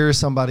 Or here's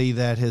somebody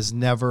that has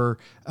never,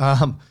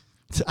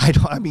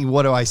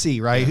 what do I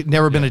see, right? Yeah.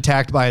 Never been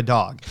attacked by a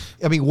dog.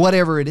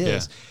 Whatever it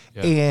is.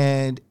 Yeah.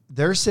 And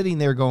they're sitting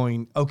there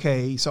going,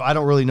 okay, so I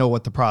don't really know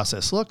what the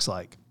process looks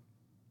like.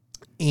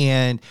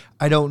 And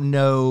I don't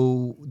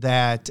know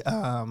that,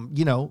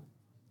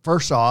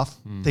 first off,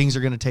 things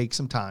are going to take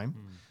some time.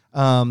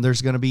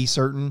 There's going to be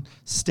certain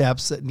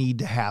steps that need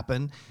to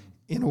happen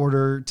in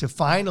order to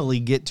finally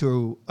get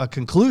to a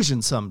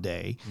conclusion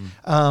someday.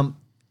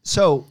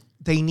 So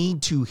they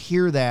need to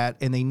hear that,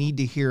 and they need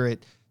to hear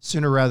it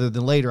sooner rather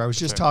than later. I was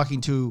just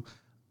talking to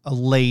a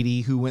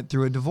lady who went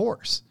through a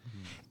divorce,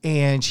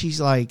 and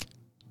she's like,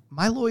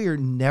 my lawyer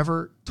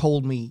never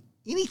told me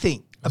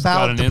anything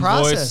about the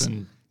process.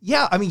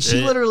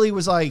 She literally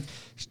was like,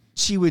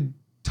 she would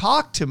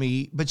talk to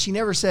me, but she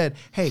never said,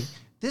 hey,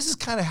 this is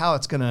kind of how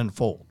it's going to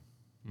unfold.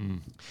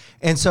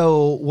 And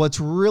so what's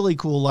really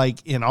cool,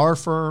 like in our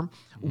firm,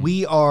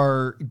 we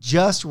are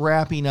just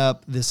wrapping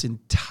up this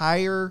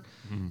entire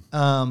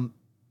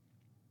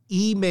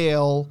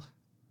email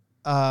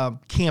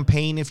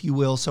campaign, if you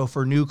will. So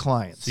for new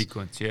clients,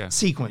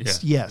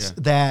 sequence, yes,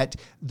 that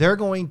they're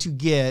going to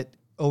get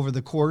over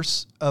the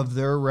course of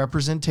their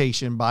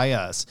representation by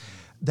us.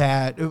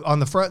 That on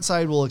the front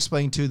side, we'll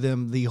explain to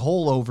them the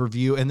whole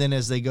overview. And then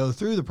as they go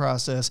through the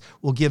process,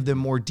 we'll give them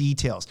more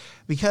details.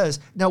 Because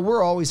now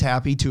we're always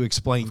happy to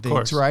explain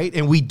things, right?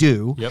 And we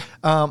do. Yep.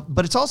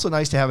 But it's also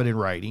nice to have it in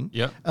writing.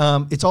 Yep.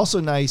 It's also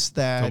nice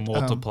that to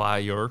multiply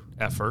your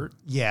effort.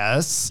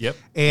 Yes. Yep.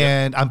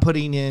 And I'm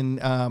putting in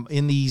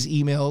these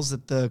emails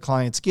that the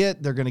clients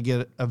get, they're going to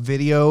get a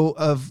video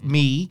of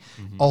me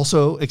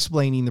also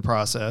explaining the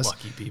process.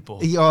 Lucky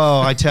people.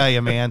 Oh, I tell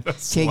you, man,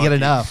 can't get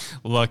enough.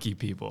 Lucky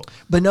people.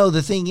 But no,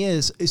 the thing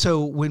is,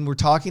 so when we're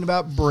talking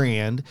about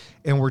brand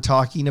and we're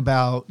talking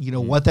about,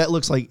 what that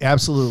looks like,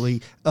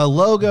 absolutely. A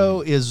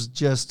logo is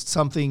just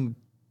something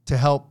to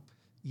help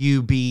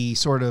you be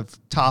sort of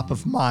top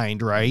of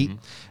mind, right?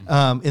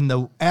 In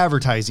the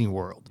advertising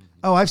world.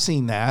 Oh, I've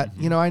seen that.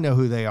 I know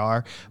who they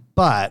are.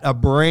 But a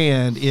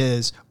brand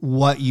is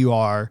what you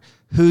are,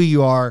 who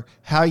you are,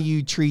 how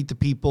you treat the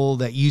people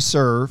that you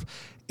serve.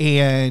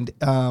 And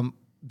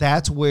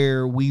that's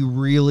where we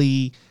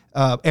really,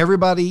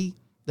 everybody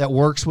that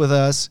works with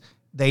us,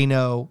 they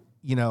know,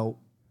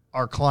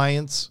 our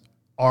clients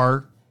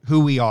are who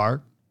we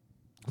are.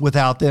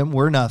 Without them,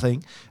 we're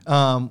nothing.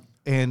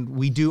 And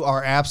we do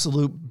our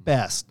absolute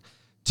best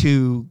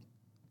to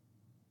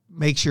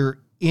make sure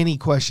any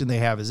question they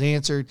have is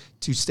answered,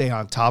 to stay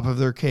on top of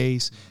their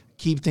case,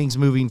 keep things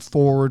moving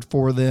forward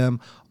for them,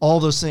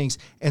 all those things.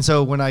 And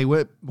so when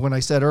I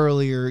said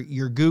earlier,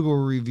 your Google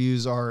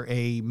reviews are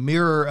a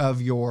mirror of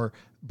your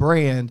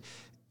brand.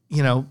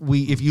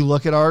 If you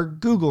look at our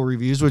Google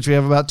reviews, which we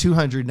have about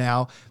 200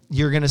 now,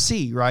 you're going to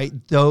see, right,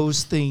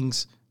 those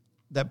things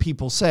that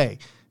people say.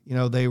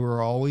 They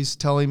were always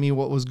telling me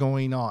what was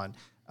going on.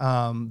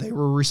 They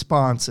were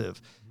responsive.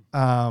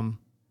 Those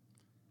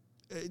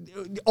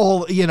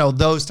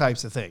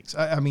types of things.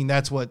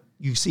 That's what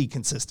you see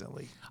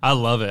consistently. I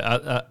love it.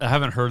 I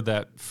haven't heard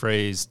that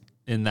phrase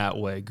in that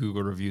way,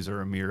 Google reviews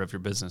are a mirror of your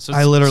business. So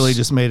I literally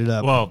just made it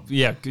up. Well,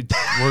 yeah,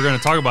 we're going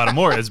to talk about it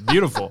more. It's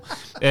beautiful.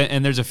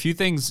 And there's a few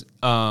things,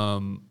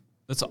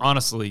 that's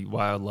honestly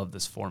why I love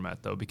this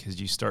format, though,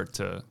 because you start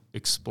to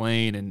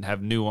explain and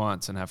have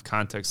nuance and have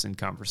context in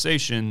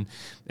conversation,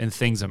 and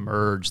things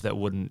emerge that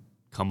wouldn't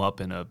come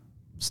up in a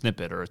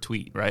snippet or a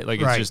tweet, right? Like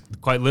it's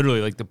just quite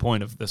literally like the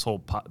point of this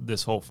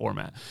whole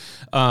format.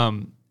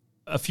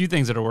 A few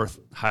things that are worth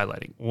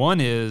highlighting.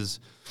 One is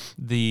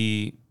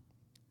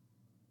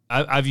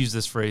I've used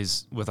this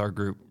phrase with our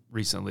group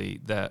recently,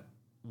 that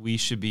we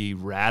should be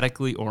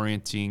radically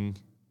orienting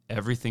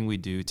everything we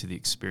do to the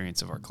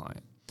experience of our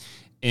client.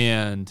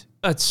 And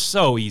that's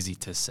so easy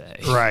to say.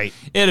 Right.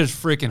 It is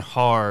freaking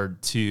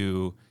hard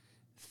to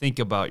think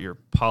about your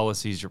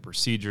policies, your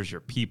procedures,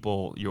 your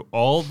people,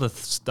 all the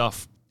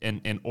stuff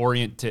and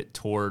orient it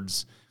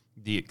towards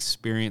the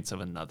experience of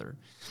another.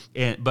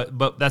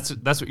 But that's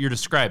what you're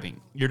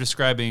describing. You're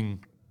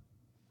describing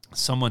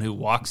someone who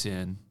walks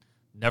in,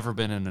 never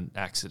been in an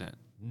accident,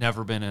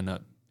 never been in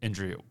an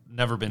injury,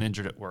 never been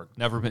injured at work,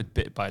 never been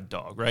bit by a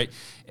dog, right?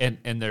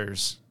 And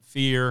there's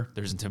fear,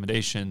 there's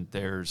intimidation,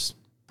 there's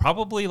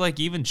probably like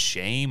even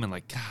shame and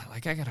like, God,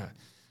 like I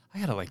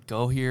gotta like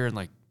go here and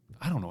like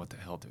I don't know what the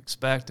hell to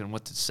expect and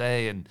what to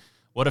say and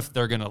what if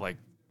they're gonna like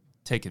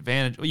take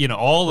advantage,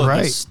 all of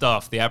this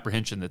stuff, the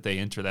apprehension that they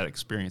enter that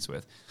experience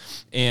with.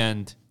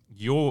 And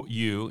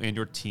you and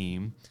your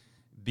team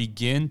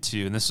begin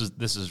to, and this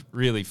is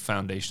really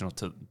foundational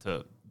to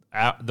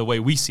the way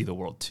we see the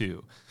world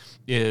too,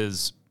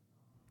 is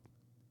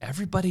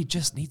everybody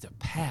just needs a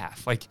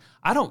path. Like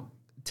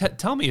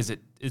tell me,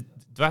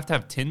 do I have to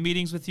have 10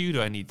 meetings with you?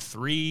 Do I need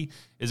 3?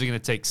 Is it going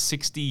to take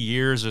 60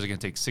 years or is it going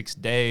to take 6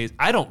 days?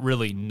 I don't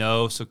really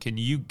know. So can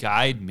you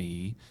guide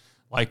me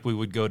like we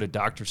would go to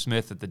Dr.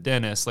 Smith at the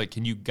dentist? Like,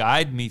 can you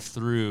guide me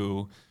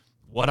through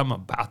what I'm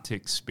about to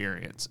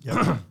experience?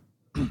 Yep.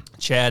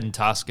 Chad and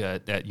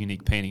Tosca at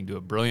Unique Painting do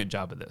a brilliant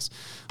job of this,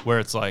 where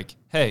it's like,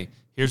 hey,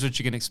 here's what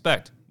you can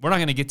expect. We're not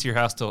going to get to your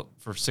house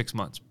for 6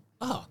 months.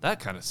 Oh, that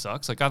kind of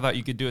sucks. Like, I thought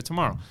you could do it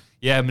tomorrow.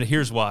 Yeah, I mean,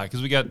 here's why.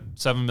 Because we got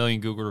 7 million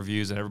Google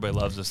reviews and everybody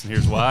loves us, and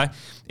here's why.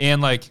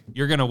 And, like,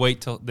 you're going to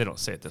wait till – they don't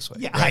say it this way.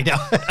 Yeah, right?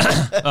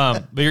 I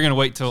know. But you're going to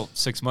wait till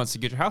 6 months to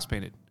get your house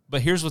painted.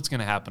 But here's what's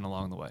going to happen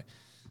along the way.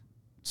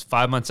 It's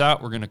 5 months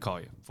out, we're going to call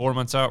you. 4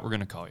 months out, we're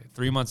going to call you.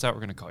 3 months out, we're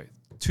going to call you.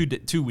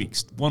 2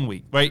 weeks, 1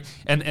 week, right?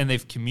 And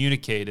they've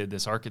communicated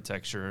this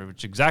architecture,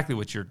 which is exactly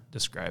what you're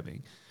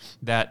describing,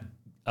 that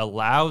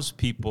allows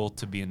people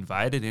to be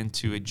invited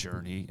into a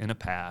journey and a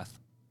path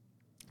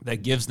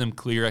that gives them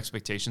clear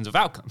expectations of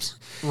outcomes.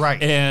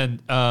 Right.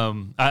 And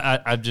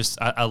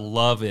I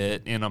love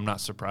it, and I'm not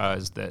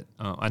surprised that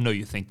I know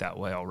you think that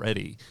way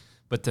already,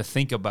 but to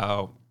think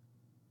about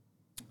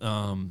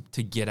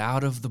to get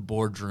out of the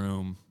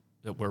boardroom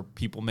where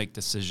people make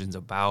decisions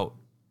about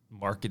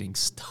marketing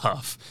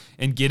stuff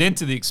and get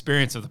into the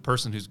experience of the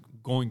person who's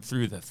going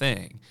through the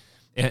thing.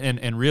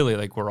 And really,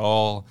 like, we're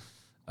all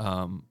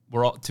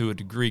to a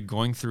degree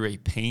going through a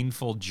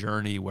painful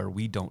journey where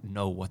we don't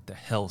know what the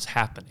hell's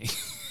happening.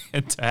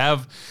 And to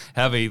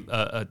have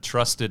a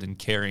trusted and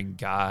caring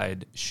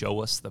guide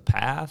show us the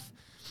path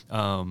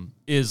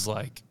is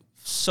like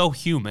so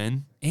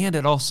human, and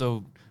it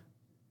also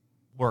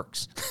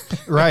works.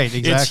 Right,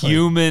 exactly. It's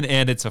human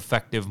and it's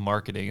effective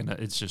marketing, and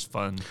it's just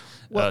fun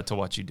to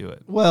watch you do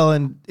it. Well,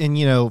 and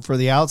for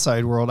the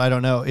outside world, I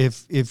don't know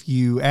if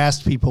you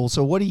asked people,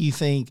 so what do you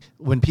think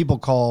when people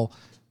call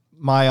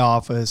my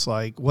office,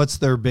 like, what's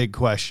their big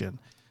question?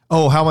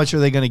 Oh, how much are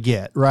they going to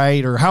get,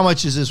 right? Or how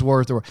much is this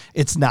worth? Or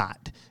it's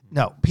not.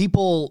 No,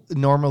 people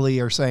normally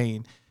are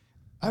saying,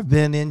 I've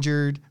been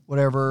injured,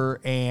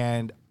 whatever,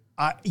 and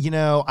I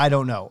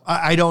don't know.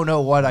 I don't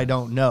know what I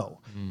don't know.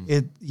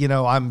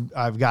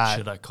 I've got.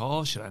 Should I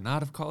call? Should I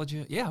not have called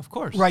you? Yeah, of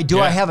course. Right. Do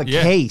I have a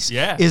case?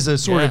 Yeah. Is a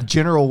sort of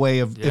general way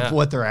of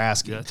what they're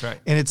asking. Yeah, that's right.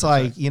 And it's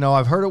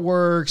I've heard it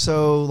work.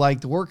 So like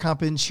the work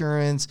comp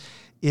insurance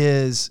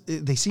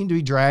they seem to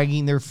be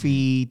dragging their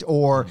feet,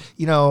 or,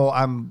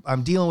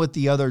 I'm dealing with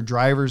the other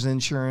driver's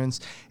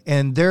insurance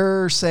and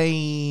they're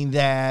saying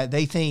that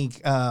they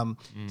think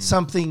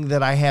something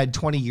that I had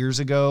 20 years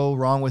ago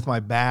wrong with my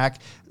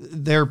back,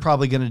 they're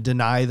probably going to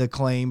deny the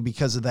claim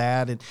because of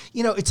that. And,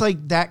 it's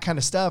like that kind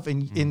of stuff.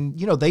 And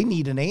they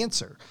need an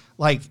answer.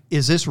 Like,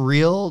 is this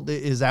real?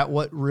 Is that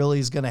what really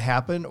is going to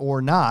happen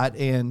or not?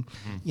 And,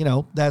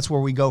 that's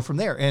where we go from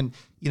there. And,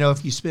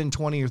 if you spend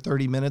 20 or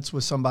 30 minutes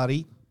with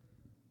somebody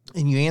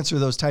and you answer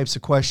those types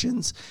of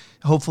questions,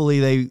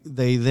 hopefully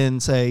they then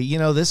say,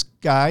 this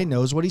guy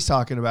knows what he's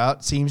talking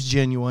about, seems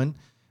genuine,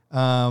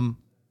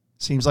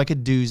 seems like a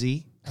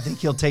doozy. I think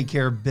he'll take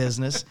care of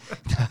business.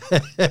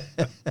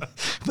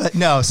 But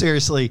no,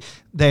 seriously,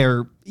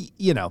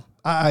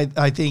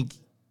 I think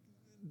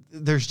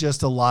there's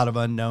just a lot of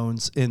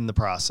unknowns in the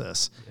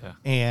process. Yeah.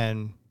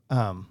 And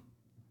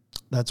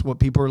that's what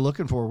people are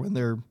looking for when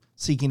they're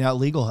seeking out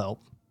legal help.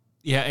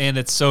 Yeah, and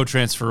it's so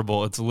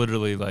transferable. It's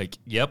literally like,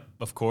 yep,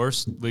 of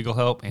course, legal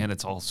help, and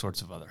it's all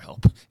sorts of other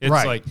help. It's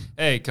Right. like,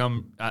 hey,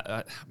 come,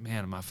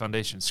 man, my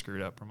foundation's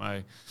screwed up, or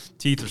my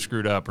teeth are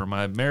screwed up, or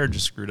my marriage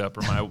is screwed up,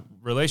 or my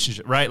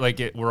relationship, right?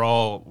 Like we're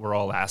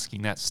all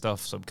asking that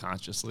stuff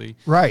subconsciously,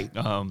 Right.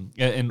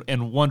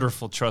 And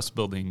wonderful trust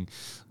building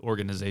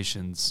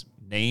organizations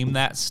name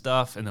that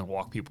stuff and then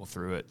walk people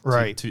through it,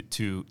 Right.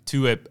 to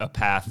a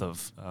path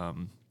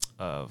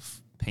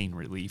of pain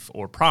relief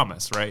or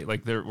promise, right?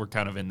 Like we're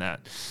kind of in that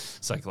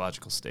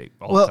psychological state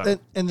all the time.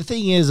 And the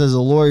thing is, as a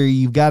lawyer,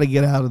 you've got to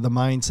get out of the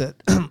mindset.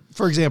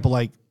 For example,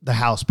 like the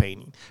house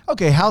painting.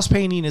 Okay, house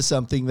painting is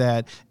something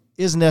that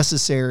is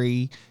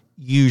necessary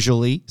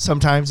usually.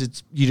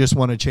 Sometimes you just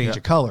want to change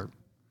a color.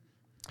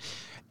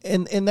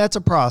 And that's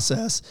a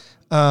process.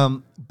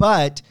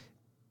 But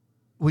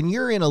when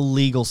you're in a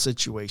legal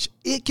situation,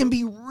 it can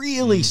be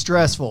really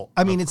stressful.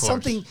 I mean, it's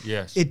something,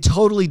 it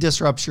totally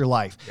disrupts your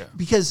life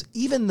because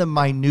even the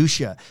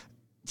minutia,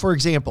 for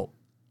example,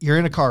 you're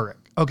in a car wreck.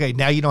 Okay,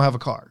 now you don't have a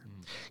car.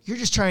 You're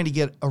just trying to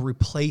get a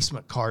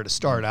replacement car to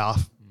start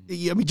off.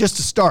 I mean, just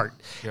to start.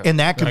 Yeah. And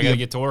that could be, I got to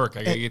get to work.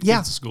 I got to get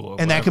kids to school.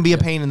 And that can be a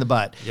pain in the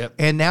butt. Yep.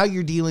 And now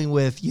you're dealing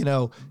with,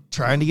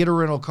 trying to get a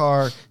rental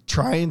car,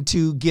 trying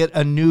to get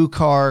a new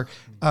car.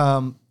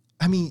 I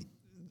mean,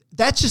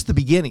 that's just the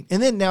beginning.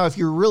 And then now if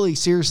you're really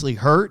seriously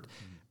hurt,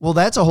 well,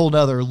 that's a whole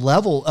nother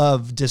level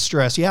of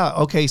distress. Yeah.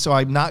 Okay. So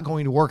I'm not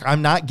going to work.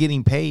 I'm not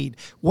getting paid.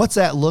 What's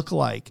that look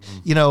like?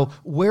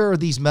 Where are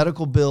these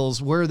medical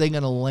bills? Where are they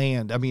going to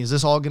land? I mean, is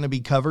this all going to be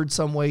covered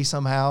some way,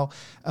 somehow?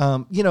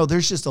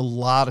 There's just a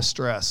lot of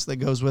stress that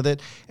goes with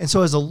it. And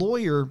so as a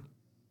lawyer,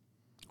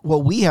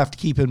 what we have to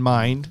keep in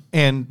mind,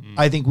 and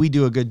I think we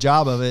do a good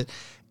job of it,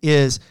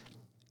 is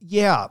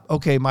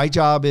okay, my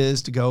job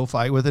is to go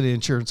fight with an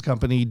insurance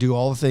company, do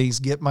all the things,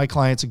 get my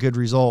clients a good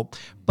result.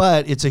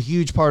 But it's a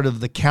huge part of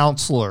the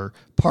counselor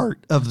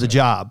part of the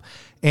job.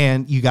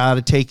 And you got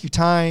to take your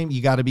time.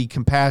 You got to be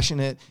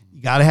compassionate.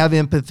 You got to have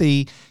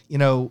empathy, you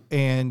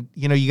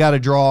got to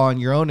draw on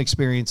your own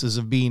experiences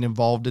of being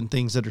involved in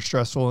things that are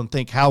stressful and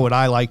think, how would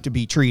I like to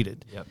be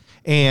treated? Yep.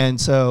 And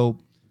so,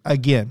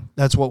 again,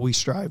 that's what we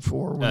strive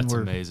for. That's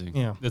amazing.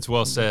 Yeah. That's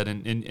well said.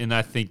 And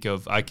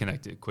I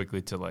connect it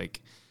quickly to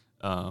like,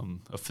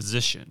 a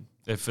physician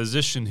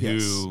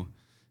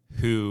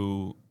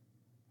who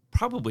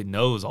probably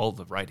knows all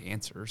the right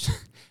answers,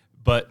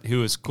 but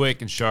who is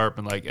quick and sharp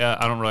and like,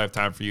 I don't really have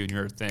time for you and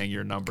your thing,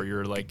 your number.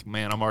 You're like,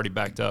 man, I'm already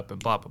backed up and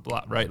blah, blah,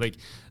 blah. Right. Like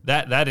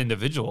that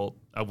individual,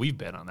 we've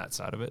been on that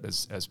side of it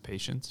as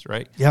patients.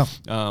 Right. Yeah.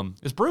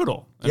 It's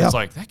brutal. And it's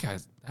like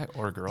that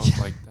or girl's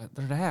like,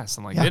 they're an ass.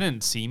 I'm like, they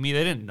didn't see me.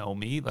 They didn't know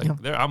me. Like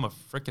I'm a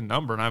freaking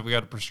number and I've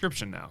got a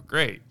prescription now.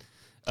 Great.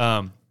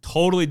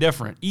 Totally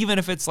different, even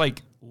if it's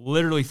like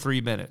literally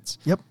 3 minutes.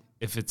 Yep.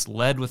 If it's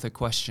led with a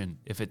question,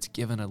 if it's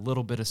given a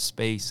little bit of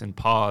space and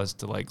pause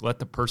to like let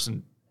the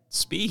person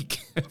speak,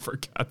 for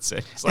God's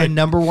sake. And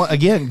number one,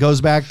 again, goes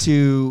back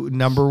to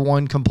number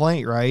one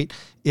complaint, right,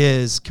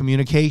 is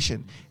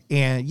communication.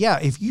 And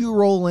if you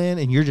roll in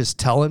and you're just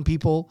telling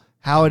people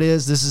how it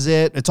is, this is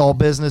it, it's all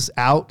business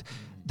out,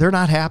 they're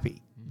not happy.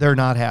 They're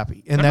not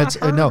happy. And they're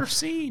that's not heard or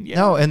seen. Yeah.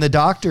 No. And the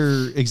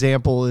doctor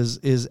example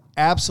is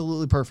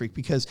absolutely perfect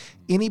because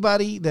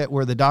anybody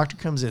where the doctor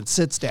comes in,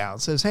 sits down,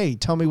 says, hey,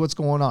 tell me what's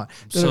going on.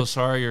 I'm so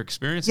sorry you're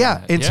experiencing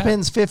that. And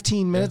spends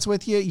 15 minutes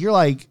with you. You're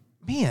like,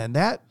 man,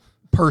 that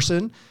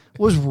person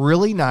was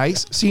really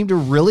nice, seemed to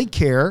really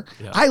care.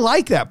 Yeah. I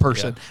like that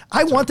person. Yeah,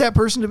 I want that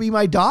person to be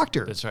my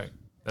doctor. That's right.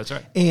 That's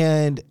right.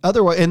 And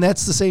otherwise, and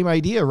that's the same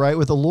idea, right?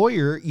 With a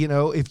lawyer,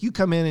 if you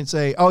come in and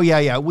say, oh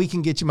yeah, we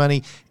can get you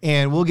money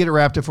and we'll get it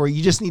wrapped up for you.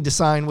 You just need to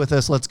sign with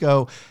us. Let's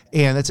go.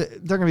 And that's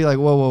it. They're going to be like,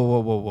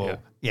 whoa.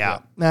 Yeah.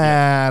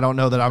 I don't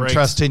know that I'm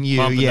trusting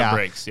you. Yeah.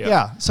 Brakes.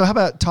 Yeah. So how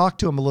about talk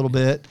to them a little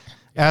bit,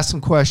 ask some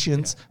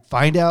questions,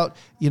 find out,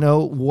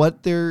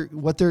 what they're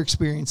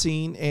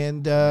experiencing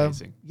and,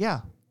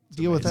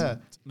 deal with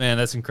that. Man,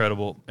 that's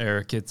incredible,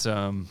 Eric. It's,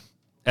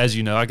 as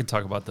you know, I could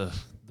talk about the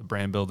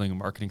brand building and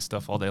marketing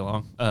stuff all day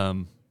long.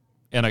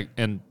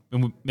 And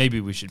maybe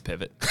we should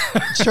pivot.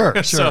 Sure.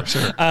 It's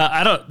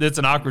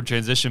an awkward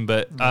transition,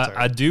 but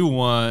I do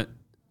want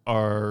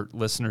our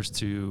listeners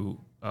to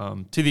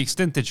the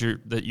extent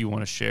that you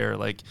want to share,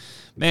 like,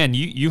 man,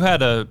 you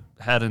had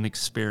an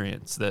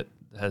experience that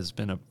has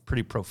been a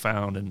pretty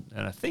profound and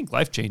I think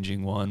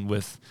life-changing one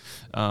with,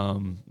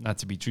 not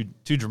to be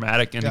too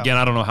dramatic. And again,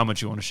 I don't know how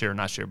much you want to share or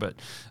not share, but,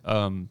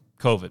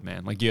 COVID,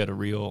 man, like you had a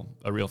real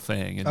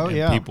thing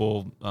and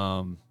people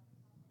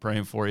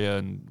praying for you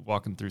and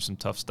walking through some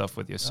tough stuff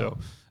with you. So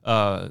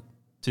to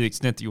the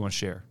extent that you want to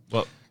share,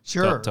 well,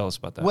 sure. Tell us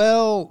about that.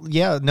 Well,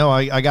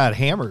 I got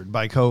hammered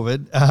by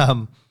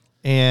COVID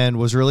and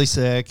was really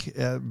sick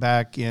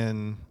back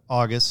in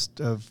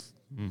August of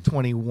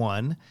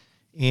 21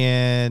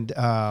 and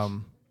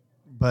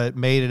but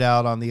made it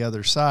out on the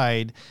other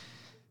side.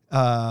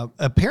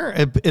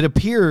 It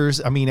appears,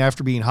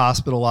 after being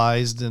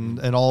hospitalized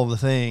and all of the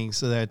things,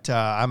 so that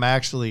I'm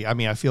actually,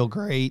 I feel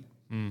great.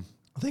 I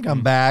think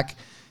I'm back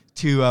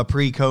to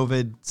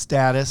pre-COVID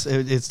status.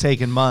 It's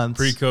taken months.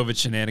 Pre-COVID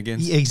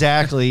shenanigans.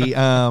 Exactly.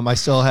 I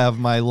still have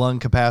my lung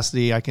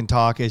capacity. I can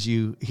talk, as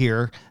you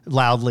hear,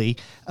 loudly.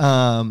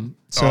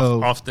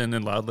 So often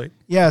and loudly.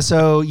 Yeah.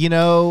 So,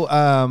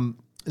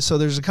 so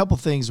there's a couple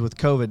things with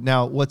COVID.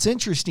 Now, what's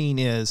interesting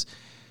is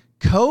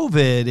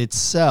COVID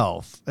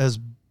itself, as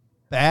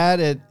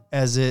bad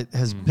as it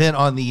has been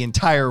on the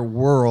entire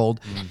world,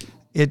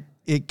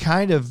 it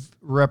kind of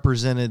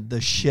represented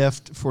the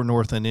shift for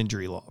Northland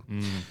Injury Law.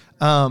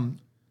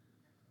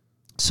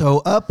 So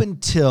up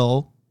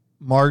until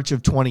March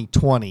of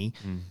 2020,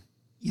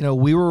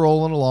 we were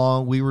rolling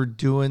along. We were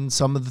doing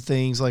some of the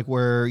things like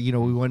where, we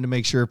wanted to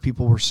make sure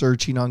people were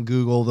searching on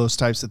Google, those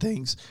types of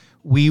things.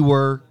 We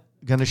were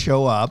going to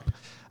show up.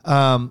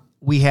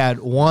 We had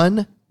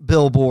one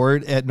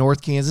billboard at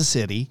North Kansas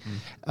City,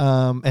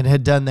 and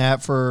had done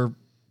that for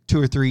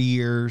 2 or 3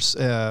 years.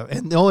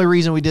 And the only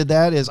reason we did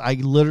that is I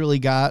literally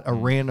got a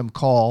random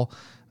call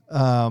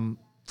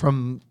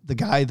from the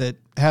guy that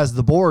has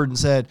the board and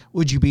said,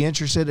 would you be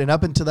interested? And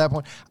up until that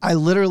point, I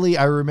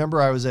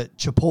remember I was at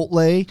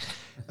Chipotle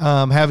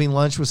having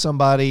lunch with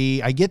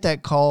somebody. I get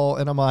that call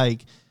and I'm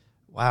like,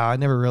 wow, I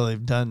never really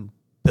have done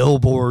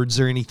billboards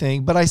or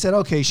anything. But I said,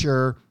 okay,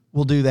 sure,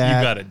 we'll do that.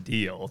 You got a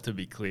deal, to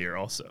be clear,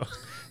 also.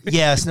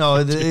 Yes, no,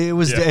 it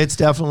was. Yeah. It's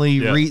definitely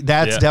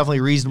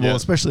definitely reasonable,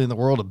 especially in the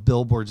world of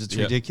billboards. It's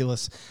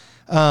ridiculous.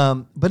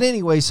 But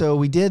anyway, so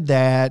we did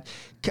that.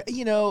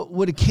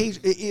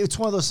 It's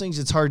one of those things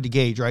that's hard to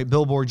gauge, right?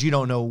 Billboards, you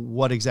don't know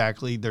what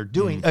exactly they're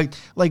doing.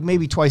 Like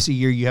maybe twice a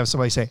year, you have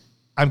somebody say,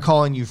 "I'm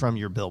calling you from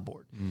your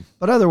billboard,"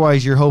 but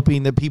otherwise, you're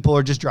hoping that people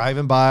are just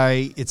driving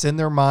by. It's in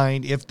their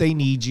mind if they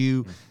need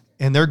you,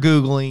 and they're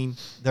Googling.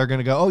 They're going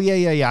to go, "Oh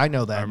yeah, I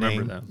know that name." I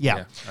remember them.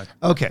 Yeah.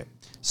 Okay.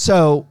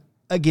 So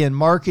again,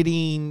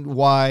 marketing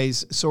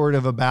wise, sort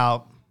of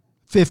about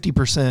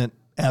 50%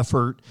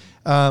 effort,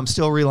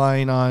 still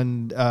relying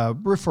on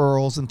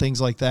referrals and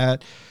things like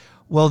that.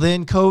 Well,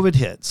 then COVID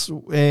hits,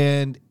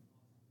 and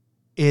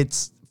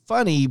it's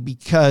funny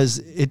because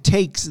it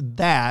takes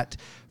that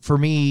for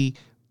me.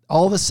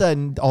 All of a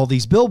sudden, all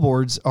these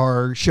billboards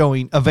are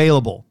showing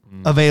available.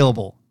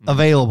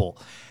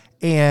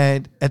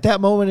 And at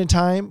that moment in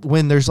time,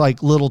 when there's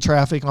like little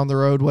traffic on the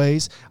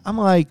roadways, I'm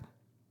like,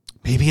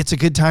 maybe it's a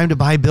good time to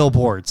buy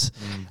billboards.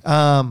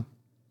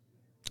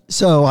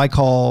 So I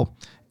call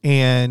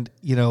and,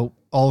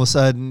 all of a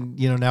sudden,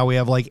 now we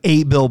have like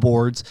 8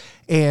 billboards.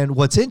 And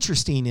what's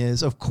interesting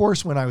is, of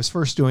course, when I was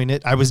first doing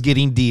it, I was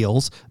getting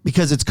deals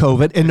because it's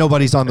COVID and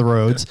nobody's on the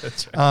roads.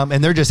 That's right.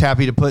 And they're just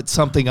happy to put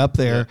something up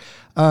there.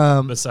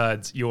 Yeah.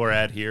 Besides your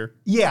ad here.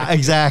 Yeah,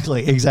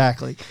 exactly.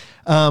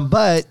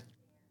 But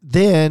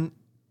then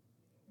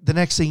the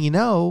next thing you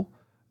know,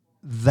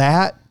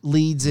 that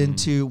leads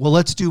into, well,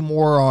 let's do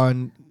more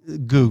on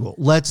Google.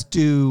 Let's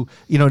do,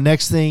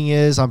 next thing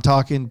is I'm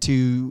talking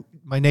to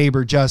my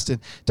neighbor, Justin,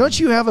 don't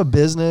you have a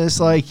business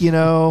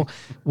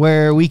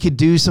where we could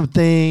do some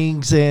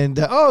things? And,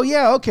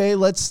 okay,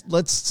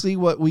 let's see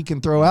what we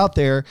can throw out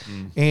there.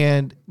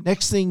 And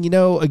next thing you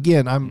know,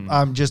 again,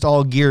 I'm just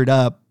all geared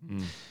up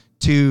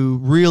to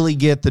really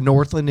get the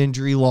Northland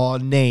Injury Law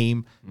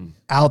name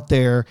out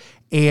there.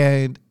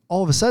 And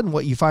all of a sudden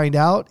what you find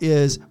out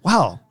is,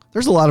 wow,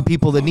 there's a lot of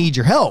people that need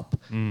your help.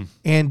 And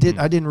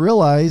I didn't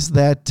realize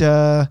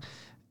that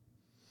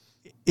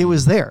it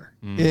was there.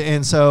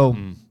 And so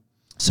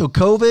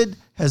COVID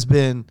has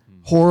been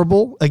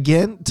horrible,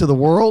 again, to the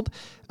world,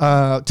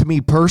 to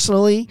me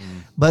personally,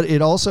 but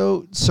it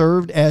also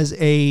served as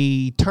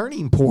a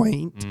turning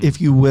point, if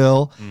you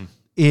will,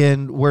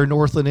 in where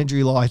Northland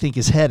Injury Law, I think,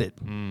 is headed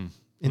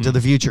into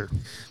the future.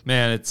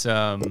 Man, it's,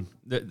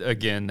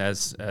 again,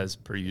 as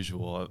per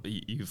usual,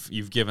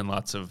 you've given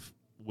lots of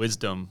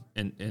wisdom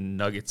and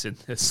nuggets in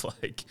this,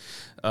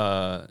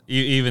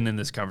 even in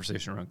this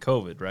conversation around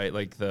COVID, right?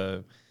 Like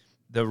the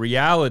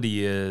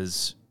reality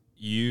is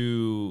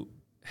you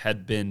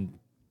had been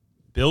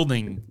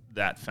building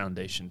that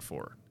foundation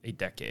for a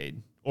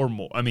decade or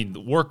more. I mean,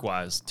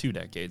 work-wise, 2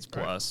 decades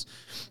plus.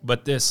 Right.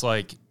 But this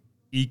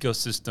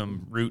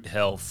ecosystem, root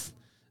health,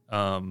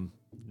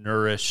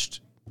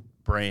 nourished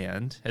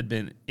brand had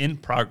been in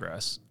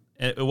progress.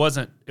 And it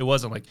wasn't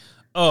like,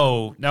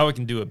 oh, now we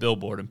can do a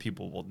billboard and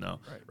people will know,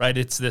 right?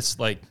 It's this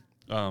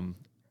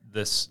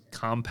this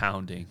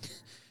compounding.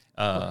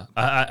 I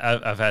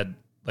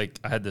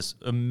had this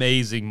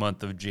amazing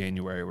month of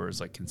January where it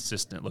was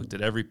consistent. Looked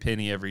at every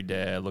penny every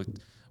day.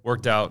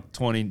 Worked out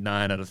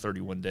 29 out of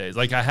 31 days.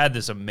 I had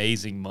this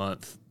amazing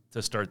month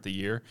to start the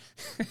year.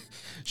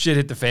 Shit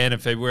hit the fan in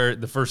February.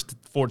 The first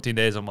 14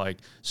 days, I'm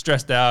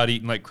stressed out,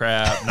 eating like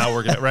crap, not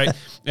working out, right?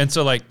 And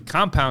so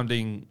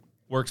compounding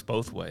works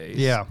both ways.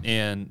 Yeah.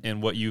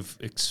 And what you've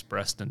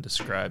expressed and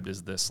described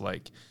is this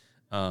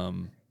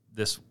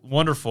this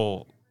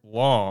wonderful,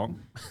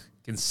 long,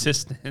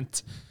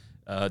 consistent,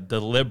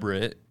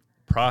 deliberate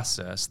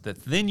process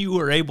that then you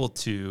were able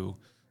to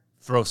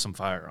throw some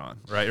fire on,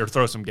 right? Or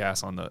throw some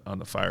gas on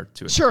the fire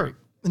to it. Sure.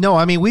 No,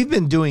 I mean, we've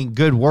been doing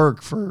good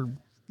work for,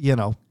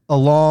 a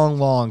long,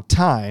 long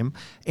time.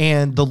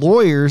 And the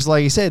lawyers,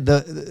 like I said,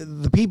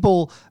 the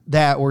people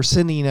that were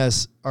sending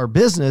us our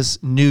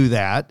business knew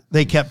that.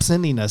 They kept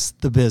sending us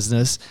the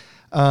business.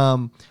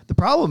 The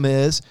problem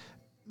is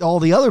all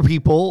the other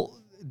people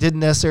didn't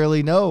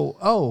necessarily know,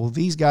 oh,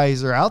 these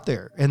guys are out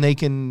there and they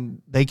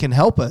can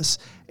help us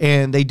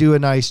and they do a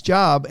nice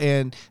job.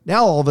 And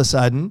now all of a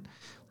sudden,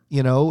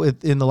 in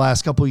the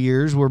last couple of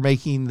years, we're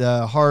making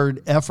the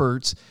hard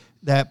efforts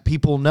that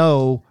people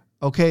know,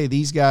 okay,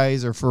 these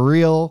guys are for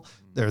real.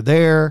 They're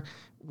there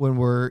when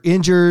we're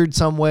injured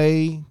some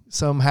way,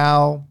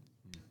 somehow,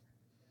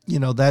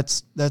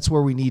 that's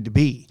where we need to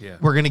be. Yeah.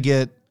 We're going to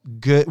get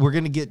good. We're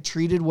going to get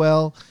treated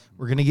well.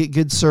 We're going to get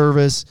good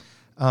service.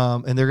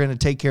 And they're going to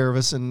take care of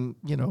us and,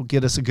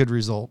 get us a good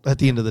result at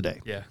the end of the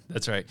day. Yeah,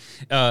 that's right.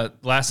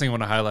 Last thing I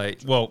want to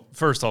highlight, well,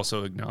 first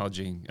also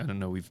acknowledging, I don't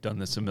know, we've done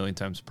this a million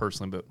times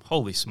personally, but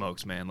holy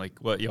smokes, man, like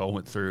what y'all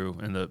went through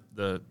and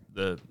the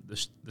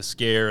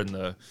scare and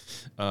the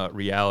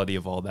reality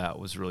of all that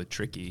was really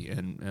tricky.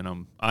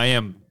 And I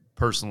am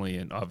personally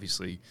and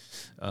obviously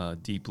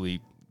deeply,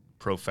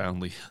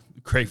 profoundly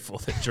grateful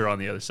that you're on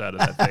the other side of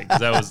that thing,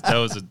 because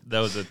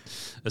that was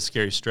a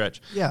scary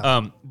stretch.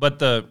 Yeah. But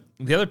the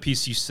other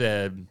piece you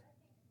said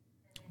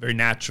very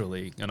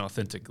naturally and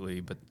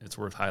authentically, but it's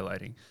worth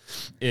highlighting,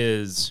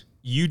 is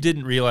you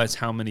didn't realize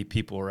how many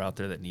people were out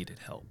there that needed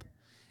help.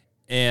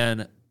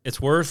 And it's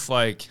worth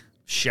like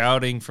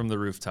shouting from the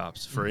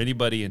rooftops for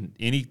anybody in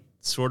any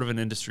sort of an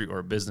industry or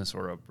a business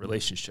or a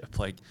relationship.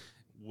 Like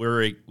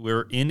we're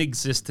in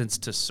existence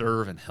to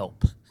serve and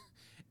help.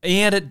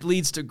 And it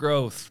leads to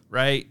growth,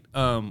 right?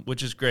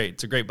 Which is great.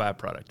 It's a great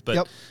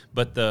byproduct.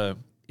 But the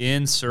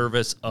in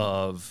service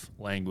of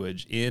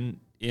language, in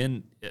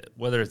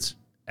whether it's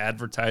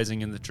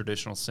advertising in the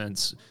traditional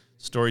sense,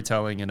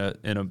 storytelling in a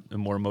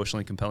more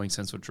emotionally compelling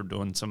sense, which we're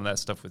doing some of that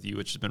stuff with you,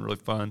 which has been really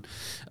fun.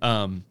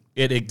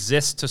 It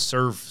exists to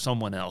serve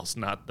someone else,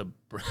 not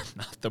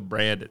the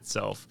brand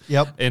itself.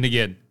 Yep. And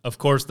again, of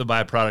course, the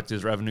byproduct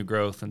is revenue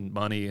growth and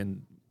money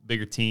and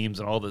bigger teams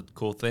and all the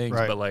cool things.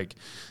 Right. But like,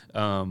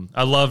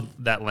 I love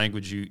that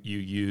language you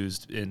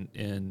used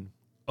in,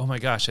 oh my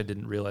gosh, I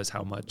didn't realize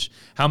how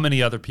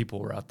many other people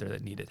were out there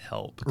that needed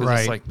help. Because Right.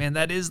 it's like, man,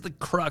 that is the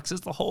crux.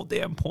 It's the whole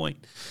damn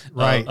point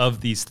Right. of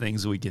these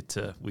things we get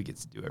to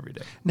do every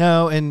day.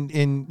 No. And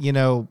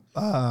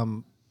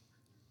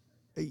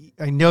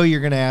I know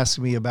you're going to ask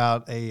me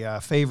about a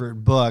favorite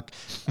book.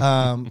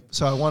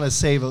 So I want to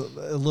save a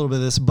little bit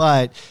of this,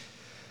 but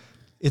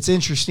it's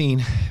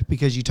interesting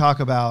because you talk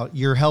about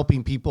you're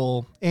helping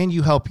people and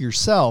you help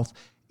yourself.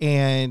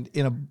 And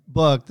in a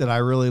book that I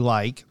really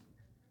like,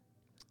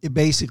 it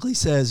basically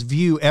says,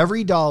 view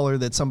every dollar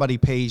that somebody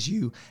pays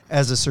you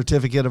as a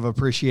certificate of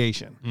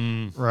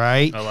appreciation.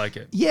 Right? I like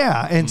it.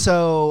 Yeah. And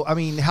so, I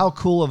mean, how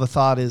cool of a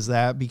thought is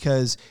that?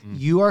 Because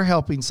you are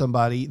helping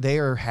somebody. They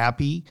are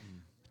happy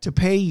to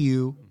pay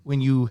you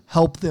when you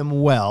help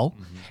them well.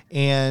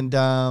 And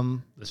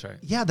that's right.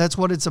 Yeah, that's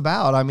what it's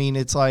about. I mean,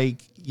 it's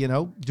like,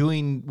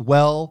 doing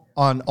well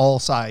on all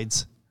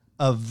sides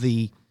of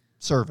the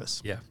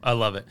service. Yeah, I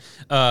love it.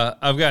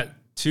 I've got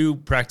two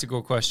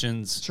practical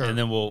questions, Sure. and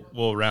then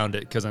we'll round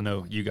it because I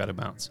know you got to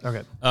bounce.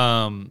 Okay.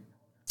 And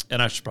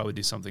I should probably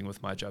do something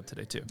with my job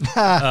today too.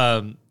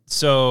 But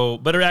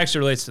it actually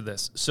relates to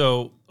this.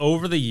 So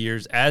over the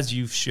years, as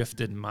you've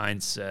shifted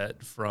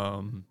mindset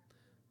from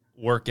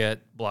work at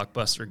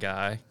Blockbuster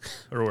guy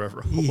or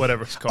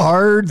whatever it's called.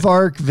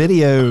 Aardvark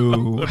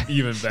Video.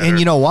 Even better. And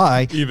you know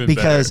why? Even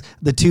because better.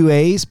 The 2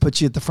 A's put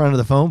you at the front of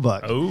the phone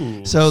book.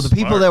 Oh, so the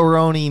people that were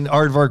owning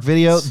Aardvark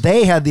Video,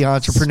 they had the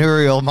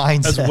entrepreneurial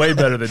mindset. That's way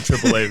better than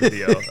AAA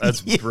Video.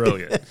 That's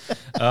brilliant.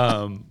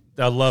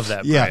 I love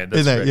that brand.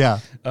 That's great. Yeah.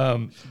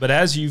 But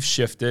as you've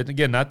shifted,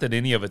 again, not that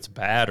any of it's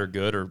bad or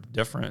good or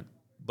different,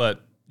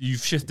 but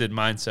you've shifted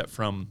mindset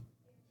from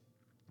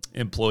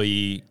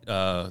employee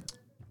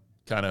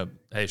kind of,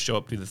 hey, show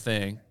up, do the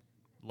thing.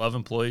 Love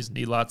employees,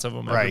 need lots of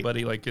them. Right.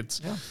 Everybody, like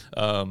it's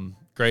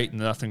great,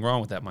 and nothing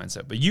wrong with that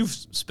mindset. But you've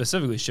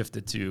specifically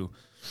shifted to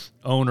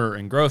owner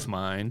and growth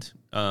mind,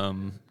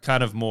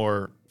 kind of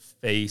more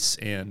face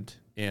and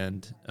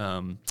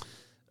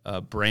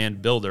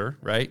brand builder,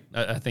 right?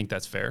 I think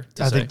that's fair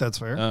to say. I think that's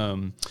fair.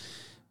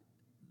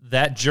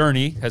 That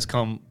journey has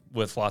come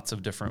with lots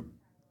of different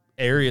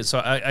areas.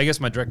 So I guess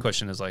my direct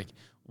question is like,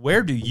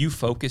 where do you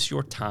focus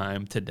your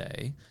time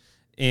today?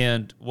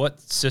 And what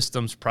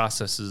systems,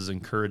 processes,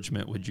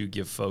 encouragement would you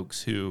give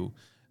folks who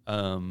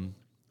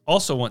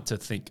also want to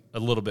think a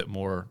little bit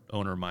more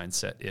owner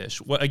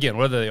mindset-ish? Again,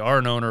 whether they are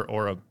an owner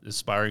or an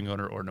aspiring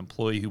owner or an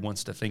employee who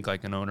wants to think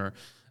like an owner,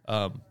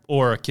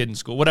 or a kid in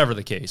school, whatever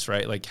the case,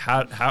 right? Like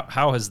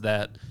how has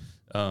that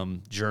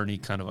journey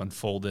kind of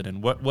unfolded,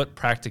 and what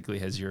practically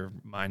has your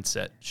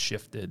mindset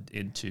shifted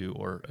into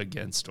or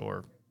against,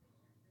 or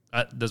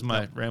does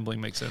my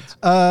rambling make sense?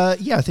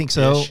 Yeah, I think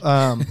so.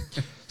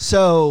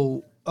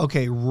 So,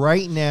 okay,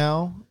 right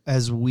now,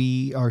 as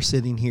we are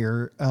sitting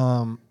here,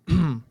 I'm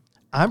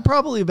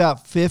probably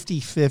about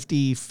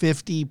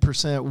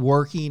 50%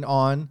 working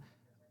on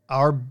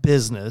our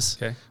business,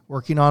 Okay.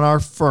 working on our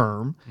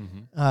firm,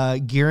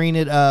 gearing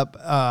it up.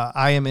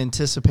 I am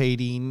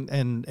anticipating,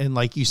 and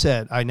like you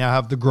said, I now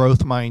have the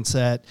growth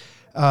mindset.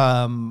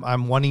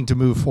 I'm wanting to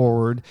move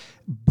forward,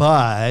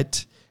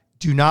 but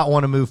do not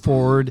want to move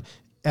forward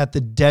at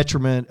the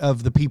detriment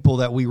of the people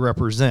that we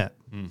represent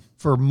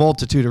for a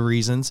multitude of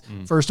reasons.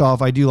 First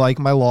off, I do like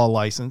my law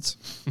license.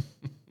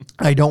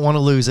 I don't want to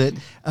lose it.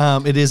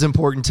 It is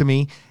important to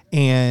me.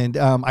 And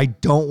I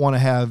don't want to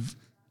have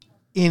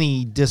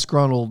any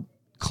disgruntled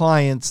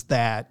clients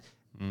that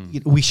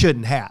we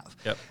shouldn't have.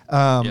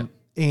 Yep.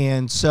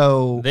 And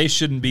so They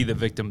shouldn't be the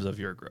victims of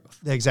your growth.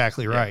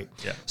 exactly right.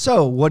 Yeah.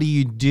 So what do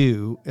you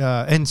do?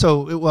 And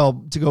so,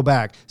 well, to go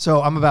back,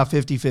 so I'm about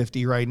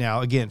 50-50 right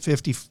now. Again,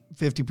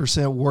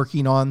 50%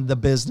 working on the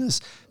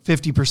business,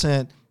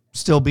 50%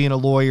 still being a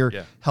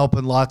lawyer,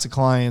 helping lots of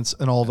clients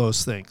and all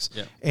those things.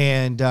 Yeah.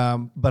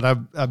 And, but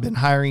I've been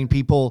hiring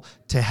people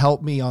to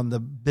help me on the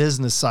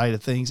business side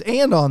of things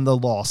and on the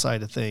law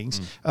side of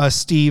things.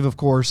 Steve, of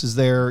course, is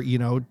there,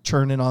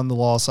 churning on the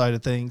law side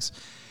of things.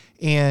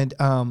 And,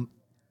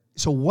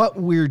 so what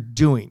we're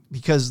doing,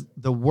 because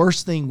the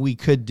worst thing we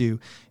could do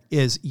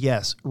is,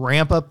 yes,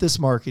 ramp up this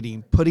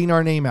marketing, putting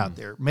our name out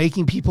there,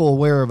 making people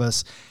aware of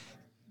us,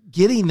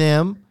 getting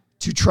them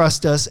to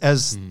trust us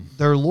as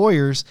their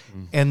lawyers,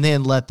 and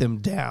then let them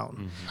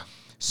down.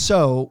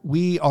 So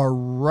we are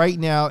right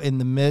now in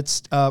the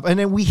midst of, and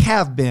then we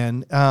have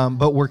been,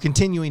 but we're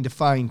continuing to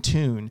fine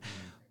tune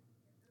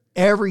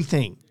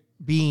everything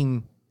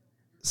being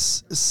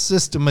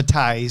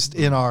systematized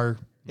in our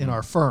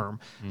firm.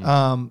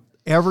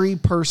 Every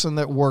person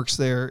that works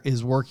there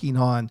is working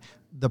on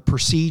the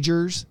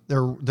procedures.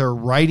 They're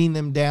writing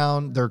them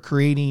down. They're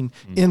creating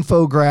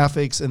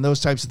infographics and those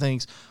types of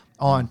things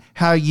on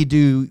how you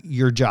do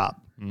your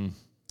job.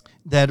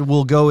 That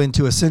will go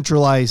into a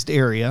centralized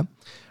area.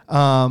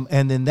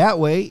 And then that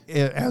way,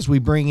 as we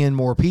bring in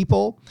more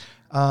people,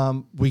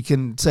 we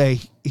can say,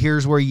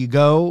 here's where you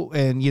go.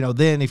 And,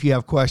 then if you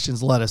have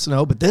questions, let us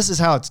know. But this is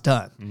how it's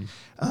done.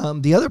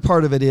 The other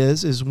part of it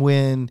is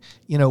when,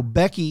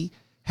 Becky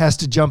has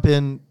to jump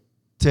in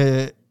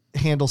to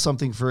handle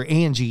something for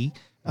Angie.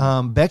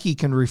 Becky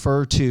can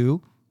refer to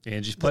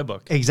Angie's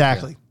playbook.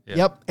 Exactly. Yeah.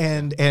 Yep.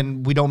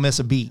 And we don't miss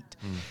a beat.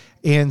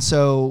 And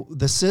so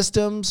the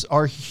systems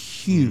are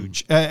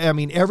huge. I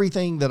mean,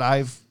 everything that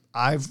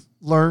I've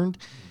learned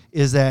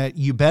is that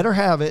you better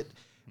have it,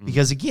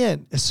 because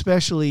again,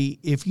 especially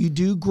if you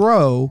do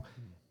grow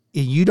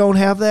and you don't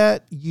have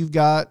that, you've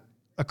got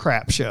a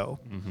crap show.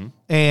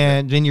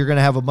 And then you're going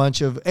to have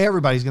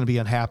everybody's going to be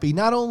unhappy.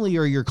 Not only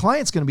are your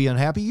clients going to be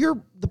unhappy,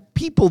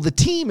 the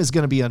team is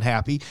going to be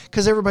unhappy,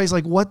 because everybody's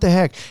like, what the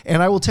heck?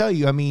 And I will tell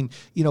you, I mean,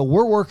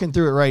 we're working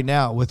through it right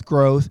now with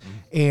growth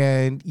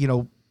and,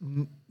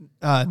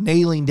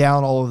 nailing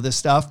down all of this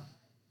stuff.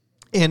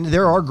 And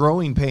there are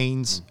growing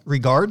pains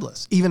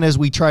regardless, even as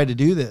we try to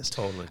do this.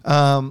 Totally.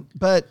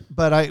 But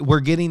we're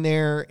getting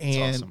there,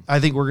 and awesome. I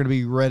think we're going to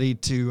be ready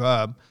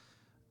to,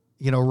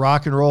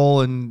 rock and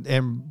roll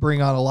and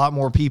bring on a lot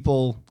more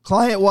people,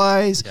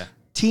 client-wise,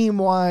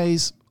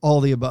 team-wise, all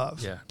the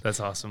above. Yeah,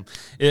 that's awesome.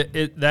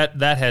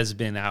 That has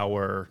been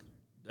our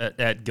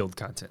at Guild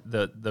Content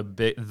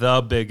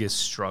the biggest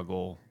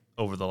struggle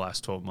over the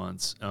last 12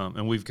 months,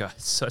 and we've got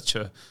such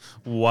a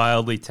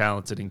wildly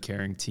talented and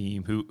caring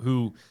team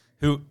who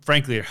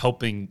frankly are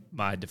helping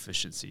my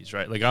deficiencies.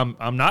 Right, like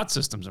I'm not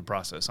systems and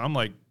process. I'm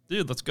like,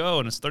 dude, let's go,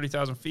 and it's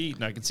 30,000 feet,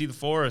 and I can see the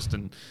forest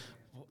and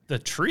the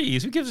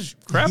trees. Who gives a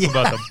crap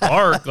about the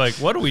bark? Like,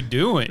 what are we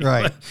doing?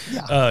 Right.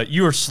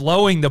 You are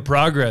slowing the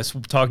progress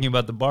talking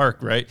about the bark,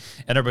 right?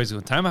 And everybody's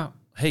going, time out.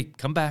 Hey,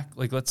 come back.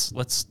 Like, let's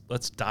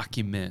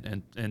document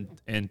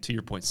and to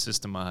your point,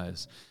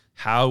 systemize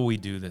how we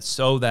do this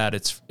so that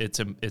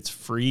it's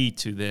free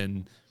to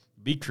then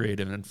be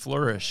creative and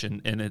flourish.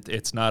 And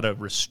it's not a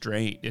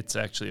restraint. It's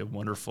actually a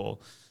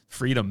wonderful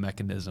freedom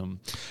mechanism.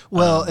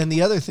 Well, and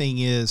the other thing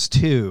is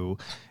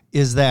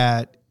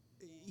that,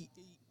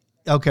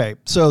 okay,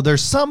 so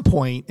there's some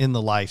point in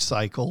the life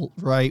cycle,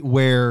 right,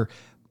 where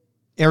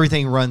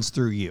everything runs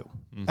through you.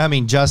 I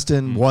mean,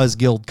 Justin was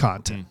Guild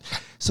Content.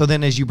 So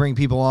then as you bring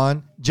people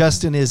on,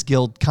 Justin is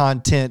Guild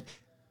Content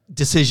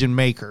decision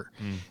maker.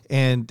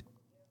 And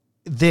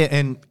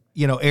then,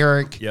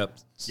 Eric,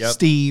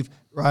 Steve,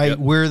 right?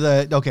 We're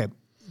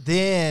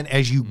then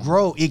as you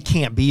grow, it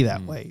can't be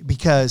that way,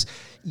 because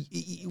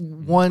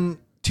 1-2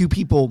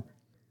 people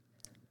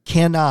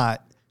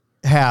cannot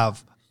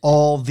have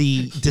all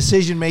the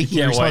decision making.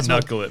 You can't white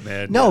knuckle it,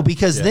 man. No,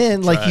 because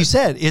then, like you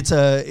said,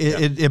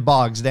 it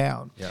bogs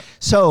down. Yeah.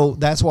 So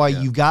that's why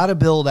you got to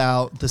build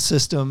out the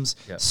systems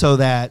so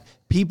that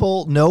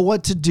people know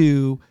what to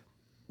do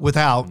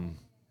without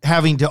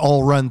having to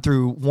all run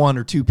through 1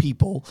 or 2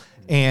 people,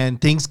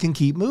 and things can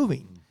keep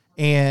moving.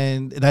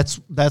 And that's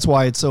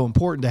why it's so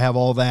important to have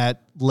all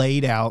that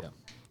laid out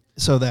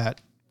so that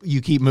you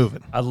keep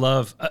moving. I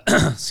love,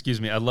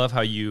 I love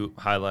how you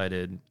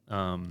highlighted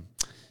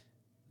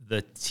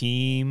the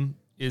team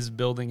is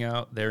building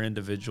out their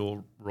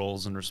individual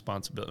roles and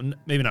responsibility.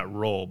 Maybe not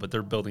role, but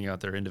they're building out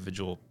their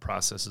individual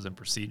processes and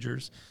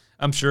procedures.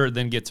 I'm sure it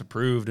then gets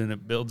approved and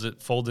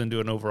it folds into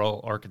an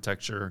overall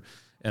architecture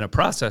and a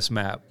process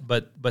map.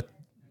 But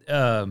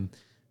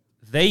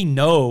they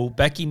know,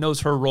 Becky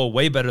knows her role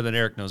way better than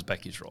Eric knows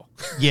Becky's role.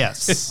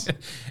 Yes.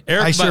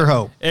 I sure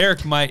hope.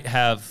 Eric might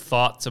have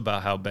thoughts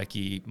about how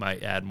Becky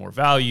might add more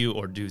value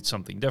or do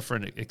something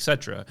different,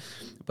 etc.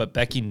 But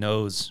Becky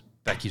knows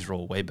Becky's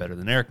role way better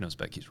than Eric knows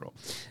Becky's role.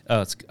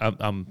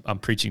 I'm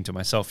preaching to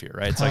myself here,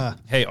 right? It's like,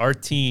 hey, our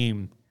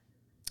team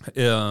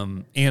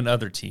and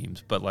other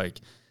teams, but like,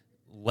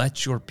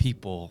 let your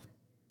people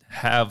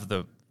have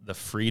the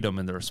freedom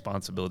and the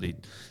responsibility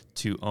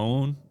to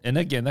own. And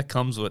again, that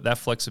comes with that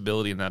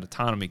flexibility and that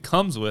autonomy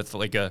comes with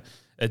like a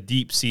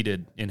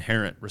deep-seated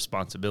inherent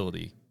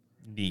responsibility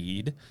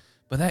need.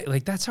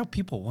 But that's how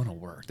people want to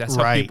work. That's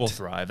how people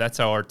thrive. That's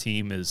how our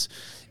team is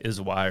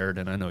wired,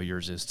 and I know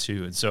yours is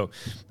too. And so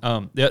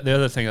the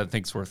other thing I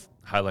think is worth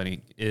highlighting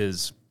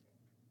is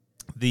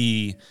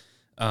the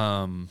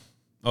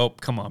oh,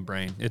 come on,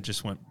 brain. It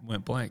just went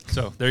blank.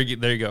 So there you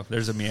go.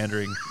 There's a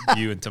meandering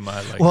view into my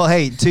life. Well,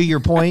 hey, to your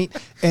point,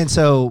 and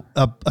so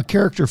a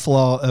character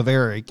flaw of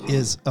Eric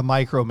is a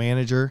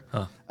micromanager.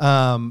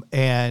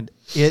 And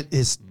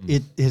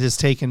it has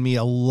taken me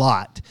a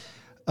lot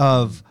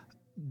of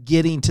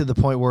getting to the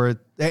point where,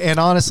 and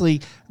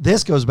honestly,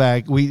 this goes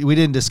back, we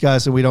didn't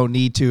discuss and we don't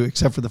need to,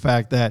 except for the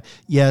fact that,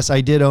 yes,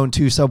 I did own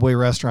 2 Subway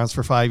restaurants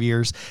for 5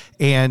 years.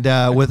 And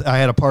I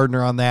had a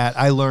partner on that.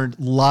 I learned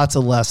lots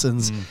of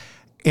lessons.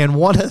 And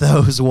one of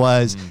those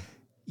was,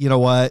 you know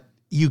what,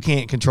 you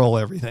can't control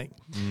everything.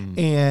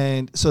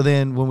 And so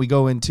then when we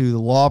go into the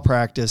law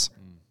practice,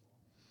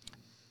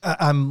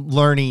 I'm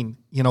learning,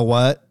 you know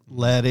what,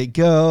 let it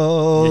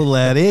go,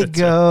 let it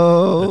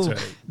go. That's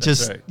right.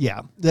 That's right.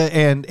 Yeah.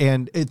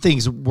 And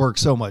things work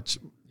so much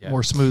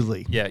more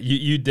smoothly. Yeah.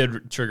 You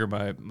did trigger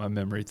my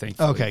memory.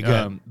 Thankfully. Okay,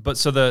 good. But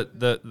so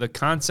the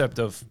concept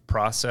of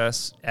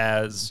process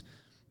as,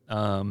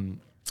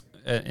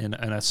 and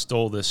I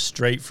stole this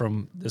straight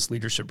from this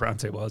leadership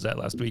roundtable I was at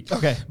last week.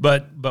 Okay.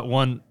 But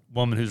one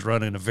woman who's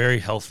running a very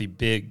healthy,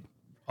 big,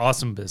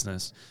 awesome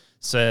business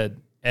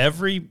said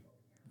every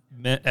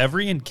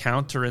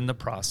encounter in the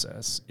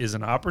process is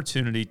an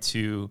opportunity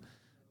to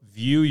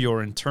view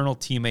your internal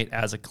teammate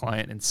as a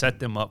client and set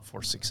them up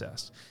for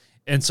success.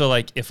 And so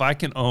like if I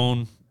can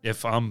own,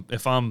 if I'm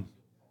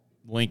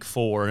link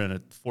 4 in a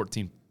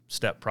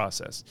 14-step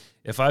process,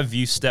 if I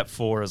view step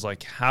 4 as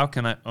like, how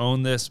can I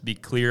own this, be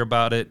clear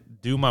about it,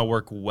 do my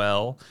work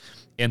well,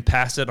 and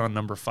pass it on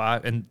number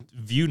 5, and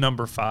view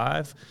number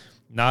 5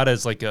 not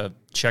as like a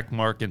check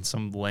mark in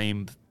some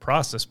lame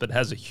process, but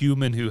as a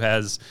human who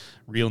has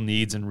real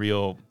needs and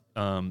real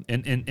and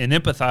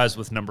empathize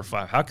with number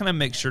 5. How can I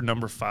make sure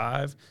number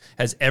 5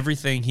 has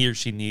everything he or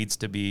she needs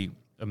to be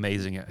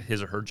amazing at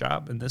his or her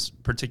job in this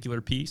particular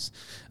piece?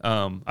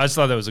 I just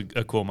thought that was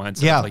a cool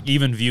mindset. Yeah. Like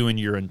even viewing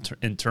your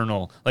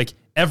internal, like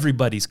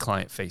everybody's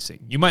client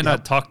facing. You might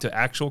not talk to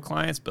actual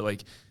clients, but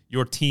like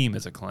your team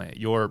is a client.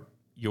 Your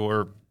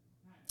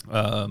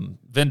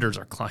vendors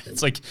are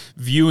clients. Like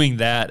viewing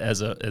that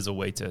as a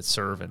way to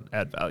serve and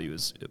add value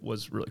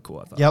was really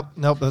cool, I thought. Yep.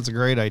 Nope. That's a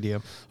great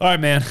idea. All right,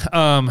 man.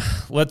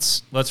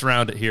 Let's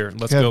round it here.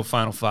 Let's go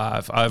final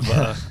 5.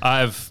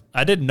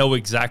 I didn't know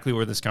exactly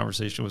where this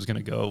conversation was going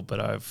to go, but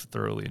I've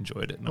thoroughly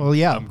enjoyed it.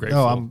 I'm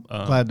grateful. No,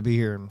 I'm glad to be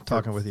here and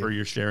talking with you. For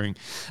your sharing.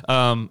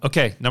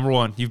 Okay, number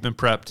 1, you've been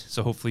prepped,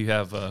 so hopefully you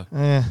have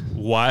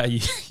why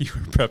you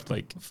were prepped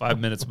like 5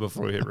 minutes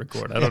before we hit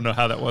record. I don't know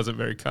how that wasn't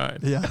very kind.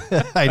 Yeah,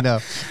 I know.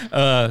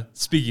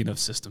 Speaking of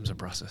systems and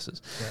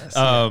processes,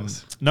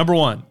 yes. Number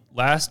 1,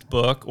 last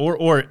book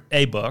or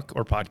a book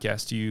or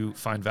podcast you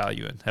find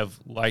value in, have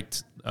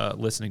liked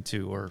listening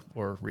to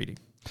or reading.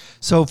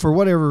 So for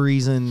whatever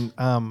reason,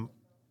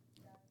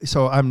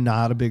 so I'm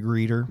not a big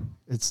reader.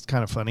 It's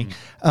kind of funny.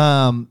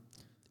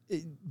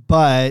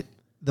 But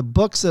the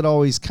books that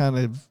always kind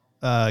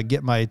of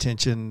get my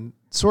attention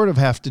sort of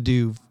have to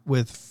do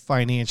with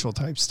financial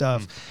type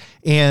stuff.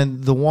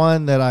 And the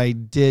one that I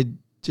did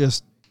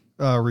just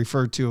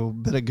refer to a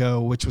bit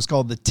ago, which was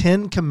called The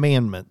 10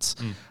 Commandments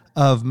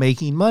of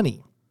Making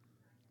Money.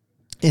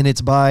 And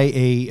it's by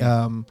a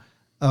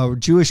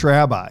Jewish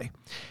rabbi.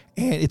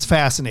 And it's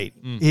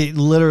fascinating. It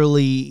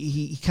literally,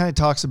 he kind of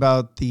talks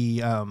about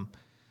the,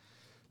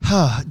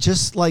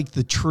 just like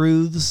the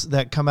truths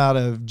that come out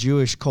of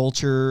Jewish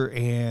culture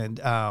and,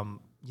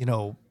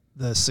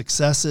 the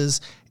successes.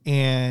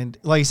 And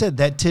like I said,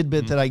 that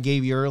tidbit that I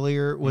gave you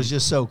earlier was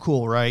just so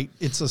cool, right?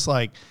 It's just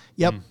like,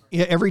 yep,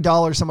 every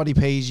dollar somebody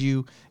pays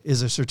you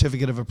is a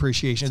certificate of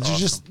appreciation. That's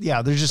there's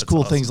awesome. There's just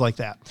cool things like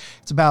that.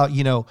 It's about,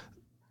 the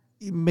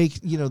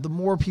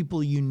more people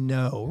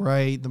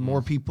right? The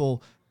more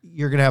people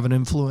you're going to have an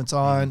influence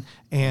on,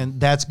 and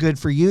that's good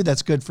for you.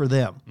 That's good for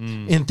them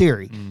in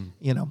theory,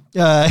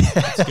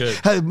 that's good.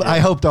 I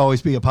hope to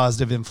always be a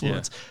positive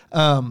influence.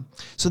 Yeah.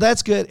 So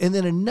that's good. And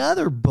then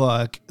another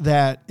book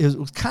that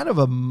was kind of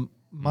a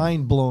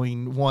mind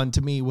blowing one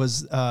to me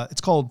was,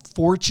 it's called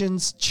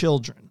Fortune's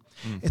Children.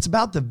 It's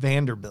about the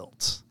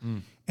Vanderbilts,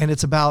 and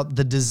it's about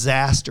the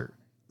disaster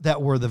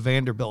that were the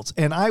Vanderbilts.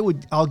 And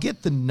I'll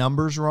get the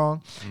numbers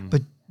wrong,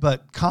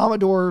 but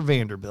Commodore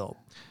Vanderbilt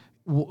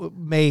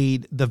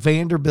made the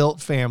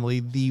Vanderbilt family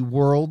the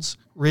world's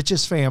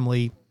richest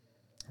family,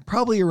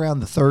 probably around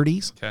the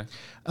 30s. Okay.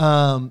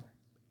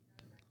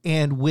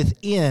 And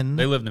within...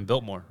 They lived in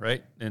Biltmore,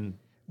 right? North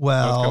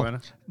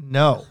Carolina?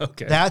 No.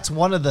 Okay. That's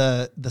one of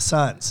the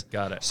sons.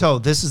 Got it. So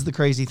this is the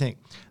crazy thing.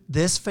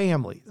 This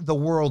family, the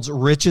world's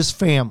richest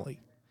family,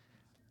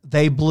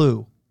 they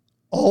blew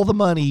all the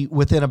money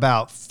within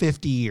about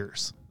 50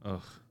 years.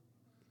 Ugh.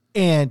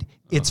 And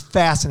it's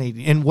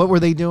fascinating. And what were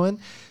they doing?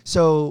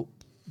 So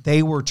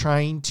they were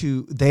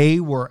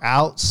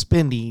out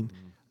spending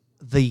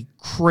the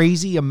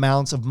crazy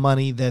amounts of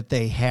money that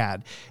they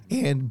had.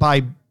 And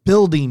by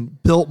building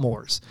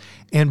Biltmores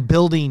and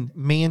building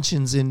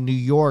mansions in New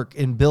York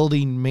and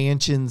building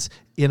mansions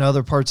in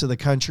other parts of the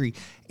country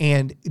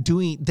and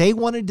they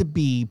wanted to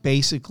be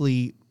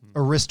basically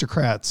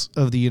aristocrats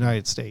of the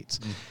United States.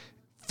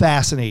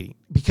 Fascinating,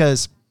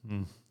 because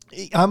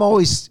I'm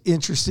always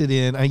interested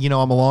in,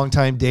 I'm a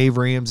longtime Dave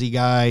Ramsey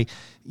guy,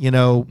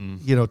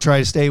 try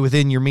to stay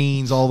within your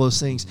means, all those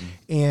things.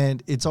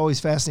 And it's always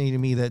fascinating to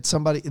me that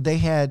they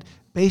had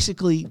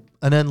basically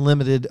an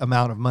unlimited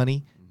amount of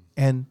money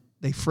and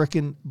they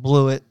frickin'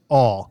 blew it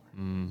all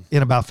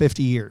in about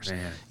 50 years.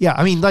 Man. Yeah.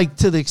 I mean, like,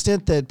 to the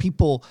extent that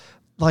people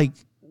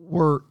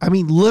were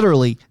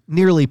literally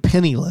nearly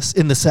penniless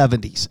in the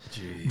 70s.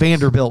 Jeez.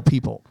 Vanderbilt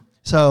people.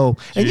 So,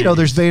 and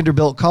there's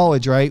Vanderbilt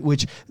College, right?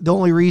 Which the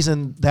only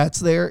reason that's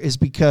there is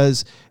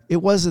because it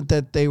wasn't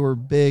that they were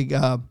big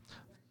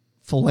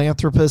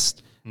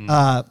philanthropists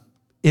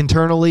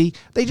internally.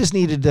 They just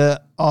needed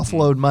to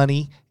offload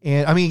money.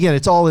 And again,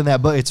 it's all in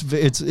that, but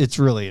it's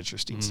really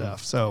interesting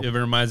stuff. So it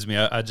reminds me,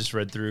 I just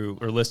read through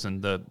or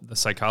listened the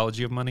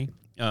Psychology of Money.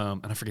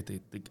 And I forget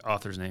the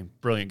author's name.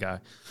 Brilliant guy.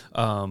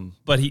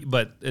 But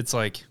it's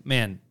like,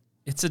 man,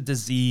 it's a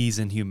disease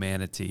in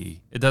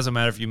humanity. It doesn't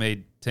matter if you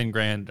made 10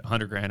 grand,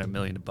 100 grand, $1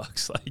 million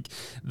bucks. Like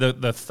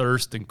the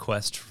thirst and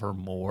quest for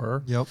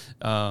more,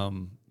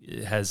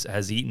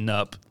 has eaten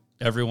up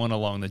everyone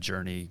along the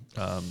journey.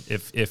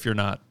 If you're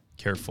not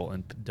careful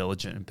and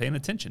diligent and paying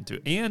attention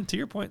to, and to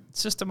your point,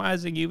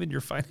 systemizing even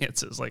your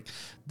finances, like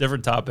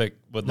different topic.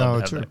 Would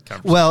love to have that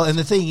conversation. Well, and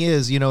the thing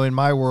is, in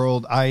my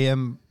world, I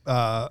am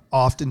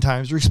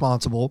oftentimes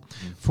responsible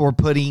for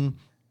putting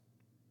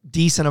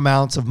decent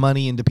amounts of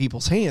money into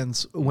people's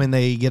hands when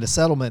they get a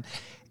settlement.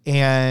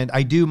 And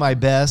I do my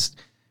best.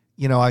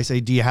 I say,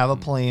 do you have a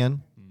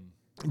plan?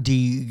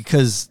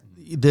 Because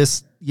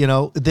this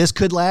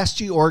could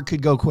last you or it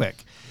could go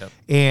quick. Yep.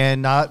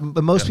 And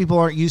but most people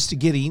aren't used to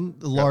getting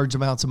large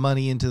amounts of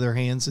money into their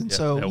hands. And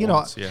so,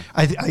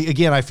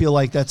 I feel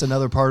like that's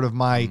another part of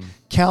my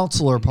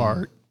counselor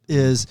part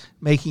is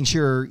making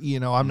sure,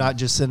 I'm not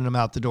just sending them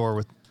out the door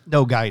with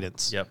no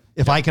guidance. Yep.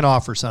 If I can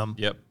offer some.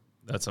 Yep.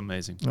 That's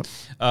amazing. Yep.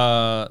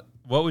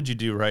 What would you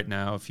do right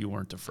now if you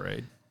weren't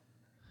afraid?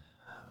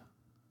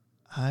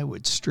 I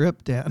would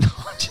strip down. No,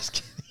 I'm just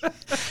kidding.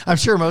 I'm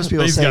sure most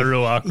people say, got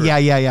real awkward.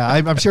 Yeah.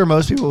 I'm sure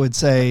most people would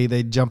say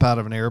they'd jump out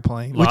of an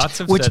airplane, which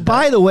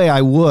by that. The way,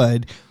 I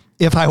would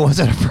if I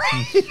wasn't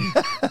afraid.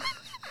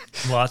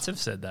 Lots have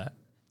said that.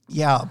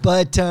 Yeah,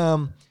 but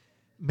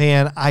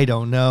man, I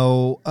don't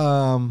know.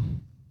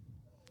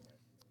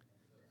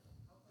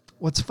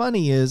 What's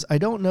funny is I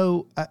don't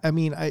know.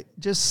 I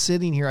just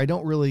sitting here, I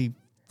don't really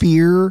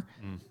fear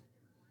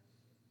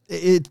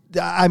it.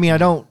 I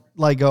don't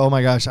go, oh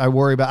my gosh, I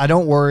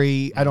don't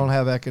worry. I don't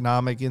have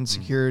economic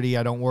insecurity.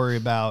 I don't worry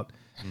about,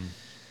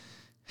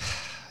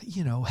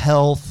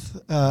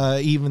 health,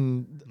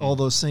 even all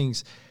those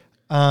things.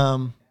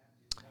 I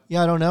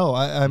don't know.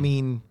 I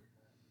mean,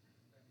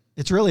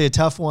 it's really a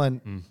tough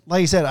one.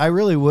 Like I said, I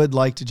really would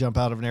like to jump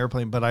out of an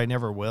airplane, but I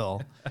never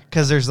will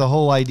because there's the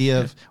whole idea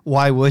of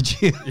why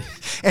would you?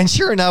 And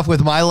sure enough,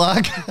 with my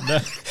luck,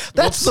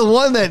 that's the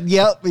one that,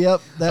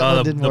 that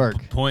one didn't work.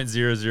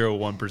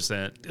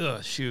 0.001%.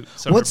 Ugh, shoot.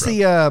 Sorry, what's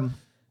the,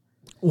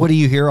 what do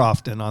you hear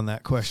often on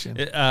that question?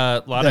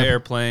 A lot of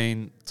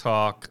airplane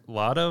talk, a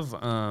lot of,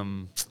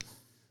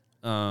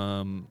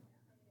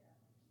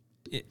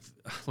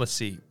 let's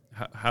see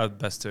how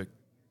best to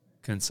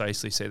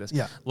concisely say this.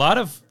 Yeah. A lot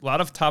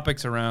of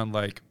topics around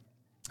like,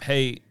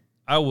 hey,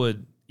 I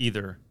would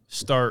either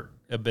start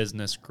a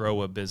business,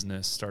 grow a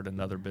business, start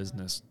another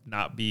business,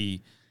 not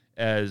be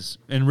as,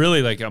 and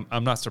really like,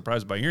 I'm not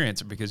surprised by your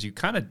answer because you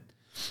kind of,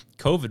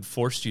 COVID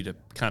forced you to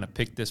kind of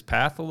pick this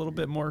path a little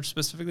bit more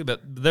specifically,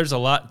 but there's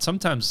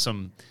sometimes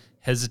some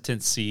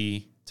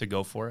hesitancy to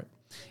go for it.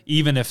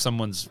 Even if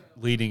someone's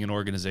leading an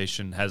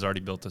organization, has already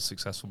built a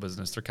successful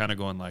business, they're kind of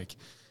going like,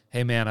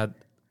 hey man,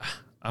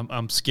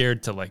 I'm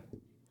scared to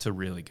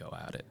really go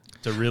at it,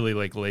 to really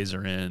like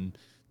laser in,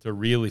 to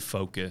really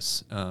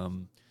focus.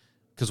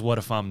 Because what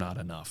if I'm not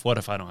enough? What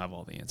if I don't have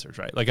all the answers,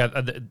 right? Like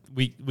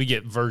we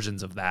get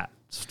versions of that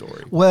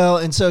story. Well,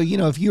 and so,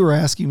 if you were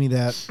asking me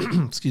that,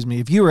 excuse me,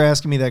 if you were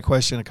asking me that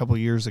question a couple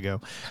of years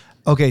ago,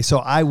 okay, so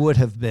I would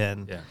have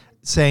been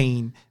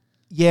saying,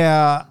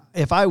 yeah,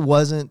 if I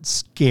wasn't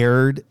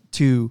scared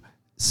to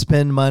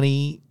spend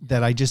money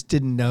that I just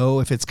didn't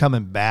know if it's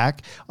coming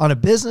back on a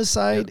business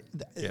side,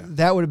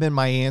 that would have been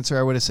my answer.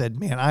 I would have said,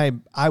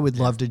 man, I would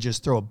love to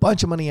just throw a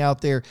bunch of money out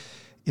there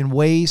in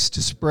ways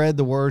to spread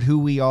the word, who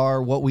we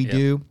are, what we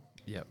do.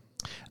 Yep.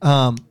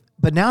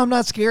 But now I'm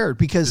not scared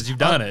because you've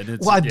done it.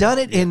 I've done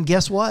it, and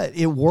guess what?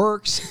 It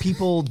works.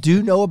 People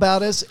do know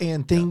about us,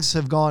 and things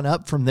have gone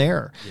up from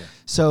there. Yeah.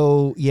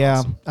 So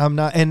awesome. I'm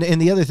not. And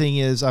the other thing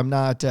is, I'm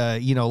not.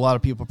 A lot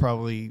of people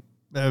probably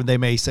they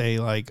may say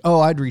like, "Oh,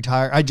 I'd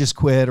retire. I just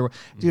quit," or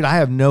 "Dude, I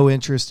have no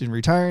interest in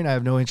retiring. I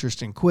have no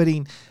interest in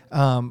quitting."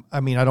 I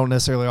don't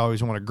necessarily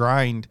always want to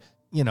grind,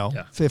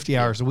 50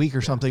 hours a week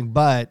or something,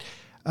 but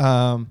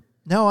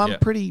no, I'm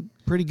pretty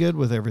good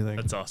with everything.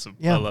 That's awesome.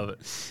 Yeah. I love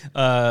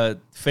it.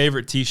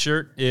 Favorite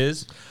t-shirt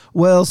is?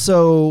 Well,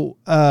 so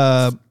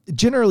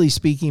generally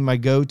speaking, my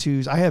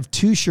go-tos, I have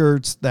 2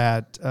 shirts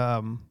that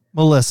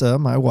Melissa,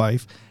 my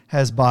wife,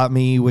 has bought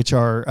me, which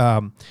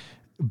are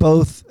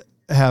both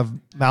have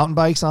mountain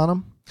bikes on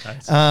them.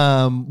 Nice.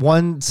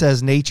 One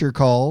says Nature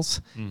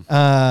Calls,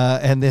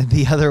 and then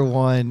the other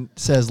one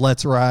says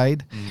Let's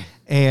Ride.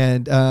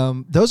 And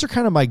those are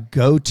kind of my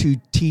go-to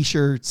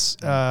t-shirts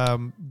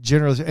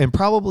generally, and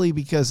probably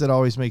because it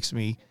always makes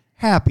me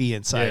happy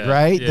inside,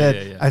 right?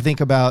 I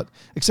think about,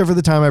 except for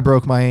the time I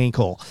broke my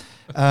ankle.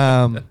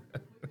 But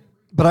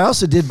I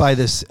also did buy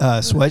this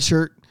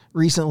sweatshirt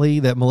recently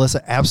that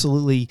Melissa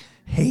absolutely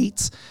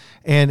hates,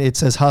 and it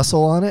says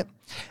Hustle on it.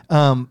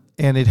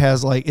 And it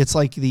has it's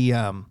like the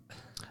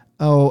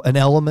an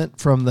element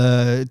from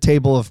the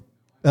table of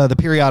the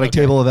periodic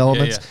table of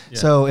elements. Yeah.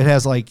 So it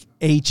has like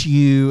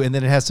HU, and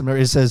then it has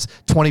it says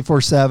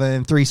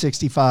 24/7,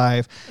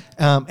 365.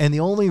 And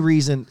the only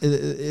reason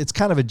it's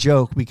kind of a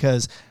joke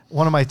because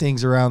one of my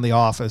things around the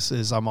office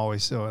is I'm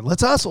always saying,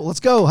 let's hustle,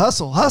 let's go,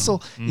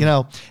 hustle,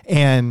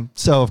 And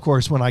so of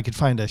course, when I could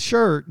find a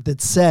shirt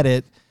that said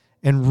it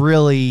and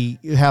really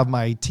have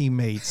my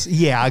teammates,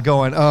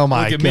 going, oh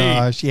my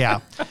gosh,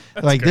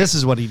 like this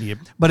is what he needed.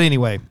 But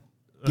anyway,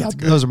 That's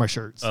great. Those are my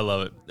shirts. I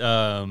love it.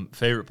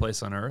 Favorite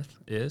place on earth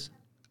is?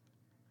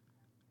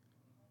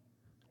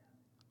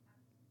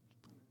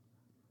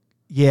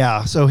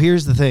 Yeah, so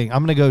here's the thing.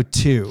 I'm going to go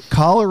 2.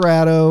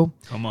 Colorado.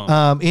 Come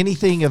on.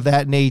 Anything of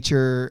that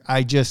nature,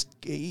 I just,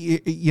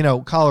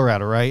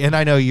 Colorado, right? And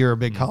I know you're a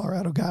big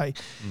Colorado guy.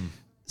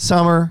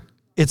 Summer,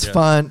 it's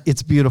fun.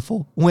 It's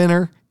beautiful.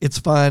 Winter, it's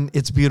fun.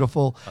 It's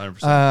beautiful.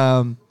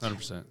 100%.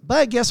 100%.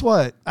 But guess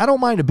what? I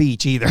don't mind a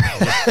beach either.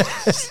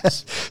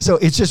 So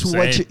it's just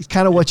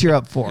what you're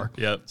up for.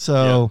 Yep.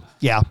 So,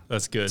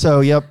 That's good.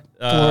 So,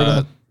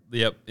 Florida.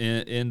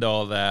 Into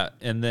all that.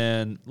 And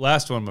then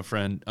last one, my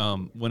friend,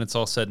 when it's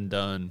all said and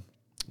done,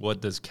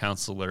 what does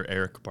Counselor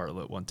Eric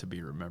Bartlett want to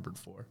be remembered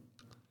for?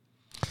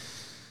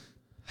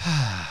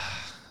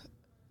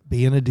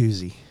 Being a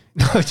doozy.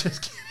 No,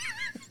 just kidding.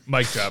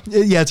 Mic drop.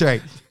 Yeah, that's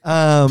right.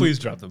 Please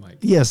drop the mic.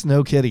 Yes,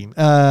 no kidding.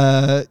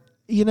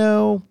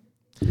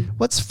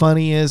 What's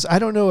funny is I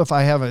don't know if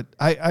I have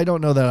I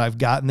don't know that I've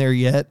gotten there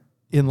yet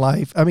in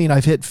life. I mean,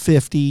 I've hit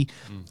 50.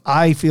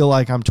 I feel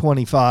like I'm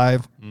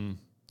 25.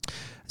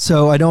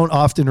 So I don't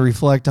often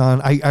reflect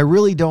on, I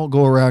really don't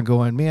go around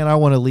going, man, I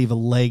want to leave a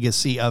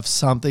legacy of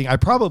something. I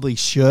probably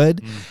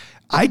should.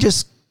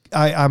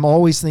 I'm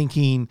always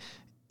thinking,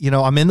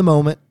 I'm in the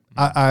moment.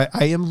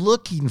 I am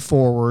looking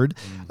forward,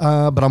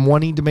 but I'm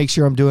wanting to make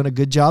sure I'm doing a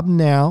good job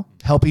now,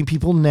 helping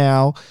people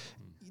now,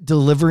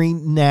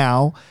 delivering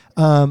now.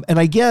 And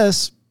I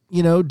guess,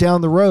 down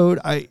the road,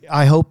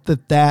 I hope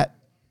that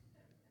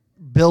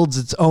builds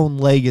its own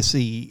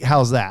legacy.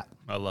 How's that?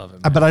 I love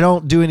it, man. But I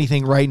don't do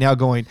anything right now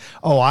going,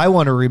 I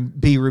want to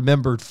be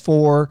remembered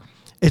for.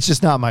 It's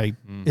just not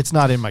it's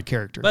not in my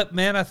character. But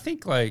man, I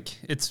think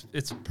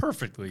it's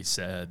perfectly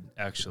said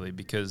actually,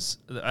 because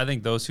I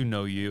think those who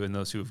know you and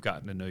those who have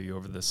gotten to know you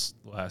over this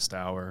last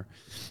hour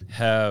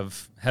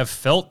have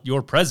felt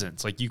your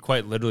presence. Like you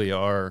quite literally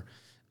are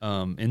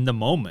in the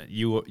moment.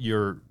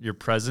 Your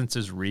presence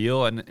is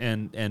real,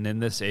 and in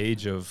this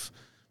age of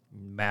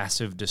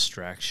massive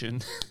distraction,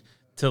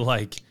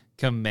 to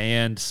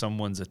command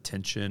someone's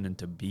attention and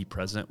to be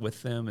present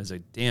with them is a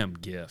damn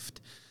gift.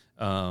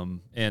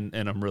 And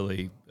I'm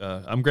really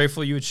I'm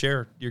grateful you would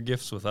share your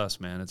gifts with us,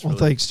 man.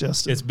 Thanks,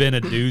 Justin. It's been a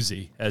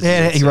doozy,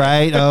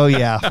 right? Oh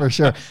yeah, for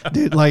sure,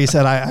 dude. Like I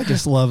said, I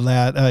just love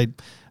that.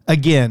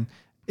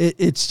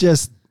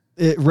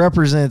 It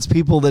represents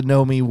people that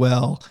know me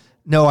well.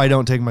 No, I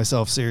don't take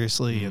myself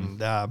seriously,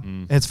 and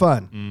it's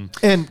fun.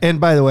 And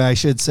by the way, I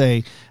should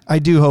say I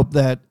do hope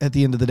that at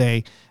the end of the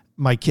day,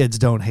 my kids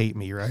don't hate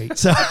me, right?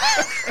 So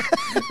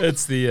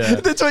it's the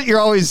that's what you're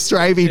always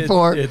striving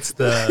for. It's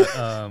the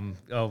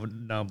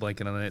now I'm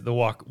blanking on it. The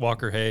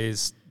Walker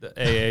Hayes, the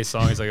AA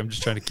song. He's like, I'm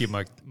just trying to keep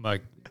my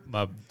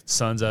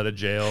sons out of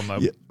jail,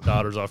 my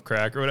daughters off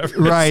crack or whatever.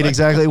 Right,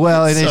 exactly.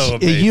 Well,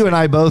 and you and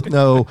I both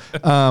know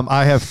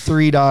I have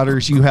 3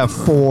 daughters. You have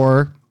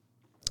 4.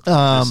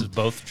 This is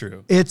both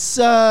true. It's,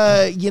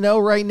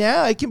 right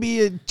now it can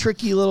be a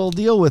tricky little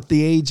deal with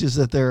the ages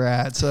that they're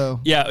at. So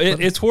yeah,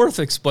 it's worth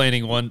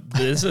explaining one.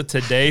 This is a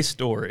today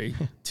story.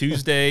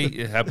 Tuesday,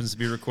 it happens to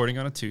be recording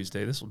on a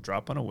Tuesday. This will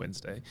drop on a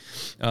Wednesday.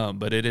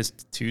 But it is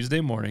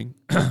Tuesday morning.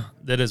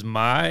 That is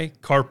my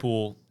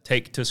carpool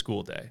take to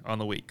school day on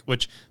the week,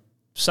 which,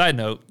 side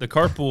note, the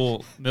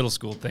carpool middle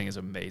school thing is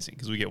amazing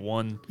because we get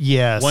one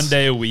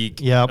day a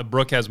week. Yep.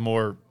 Brooke has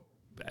more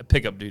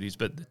pickup duties,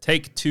 but the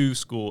take to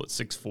school at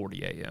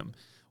 6:40 a.m.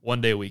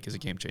 one day a week is a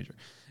game changer.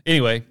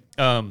 Anyway,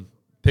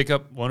 pick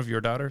up one of your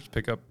daughters,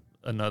 pick up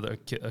another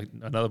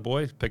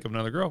boy, pick up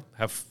another girl.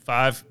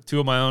 Have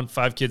two of my own,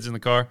 5 kids in the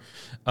car.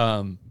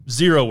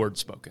 0 words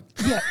spoken.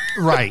 Yeah,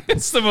 right.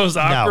 It's the most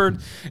awkward.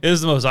 No. It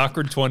is the most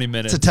awkward 20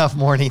 minutes. It's a tough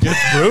morning.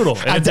 It's brutal.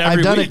 And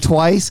I've done it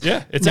twice.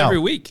 Yeah, it's every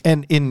week.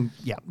 And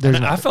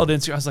I felt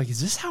insecure. I was like, is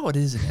this how it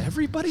is in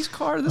everybody's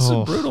car? This is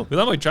brutal. Because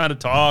I'm like trying to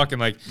talk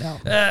and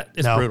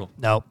it's brutal.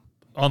 No.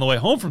 On the way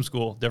home from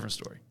school, different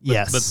story.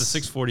 Yes. But the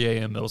 6:40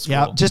 a.m. middle school.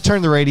 Yeah, just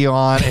turn the radio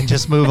on and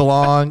just move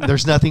along.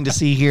 There's nothing to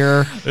see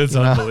here. It's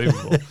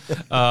unbelievable.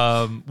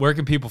 Where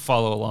can people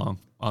follow along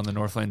on the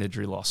Northland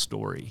Injury Law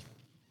story?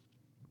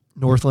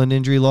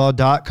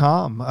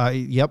 NorthlandInjuryLaw.com.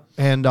 Yep.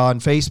 And on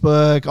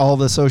Facebook, all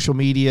the social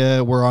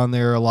media, we're on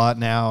there a lot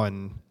now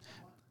and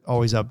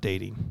always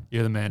updating.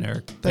 You're the man,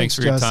 Eric. Thanks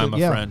for your time, my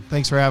friend.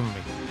 Thanks for having me.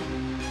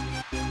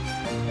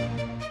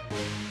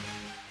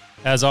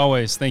 As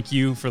always, thank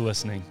you for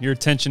listening. Your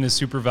attention is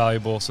super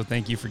valuable, so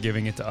thank you for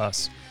giving it to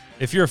us.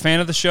 If you're a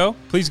fan of the show,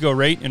 please go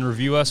rate and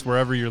review us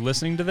wherever you're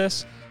listening to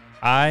this.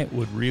 I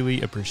would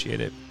really appreciate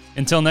it.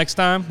 Until next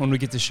time, when we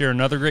get to share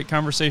another great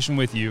conversation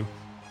with you,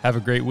 have a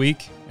great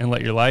week and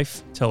let your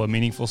life tell a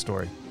meaningful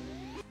story.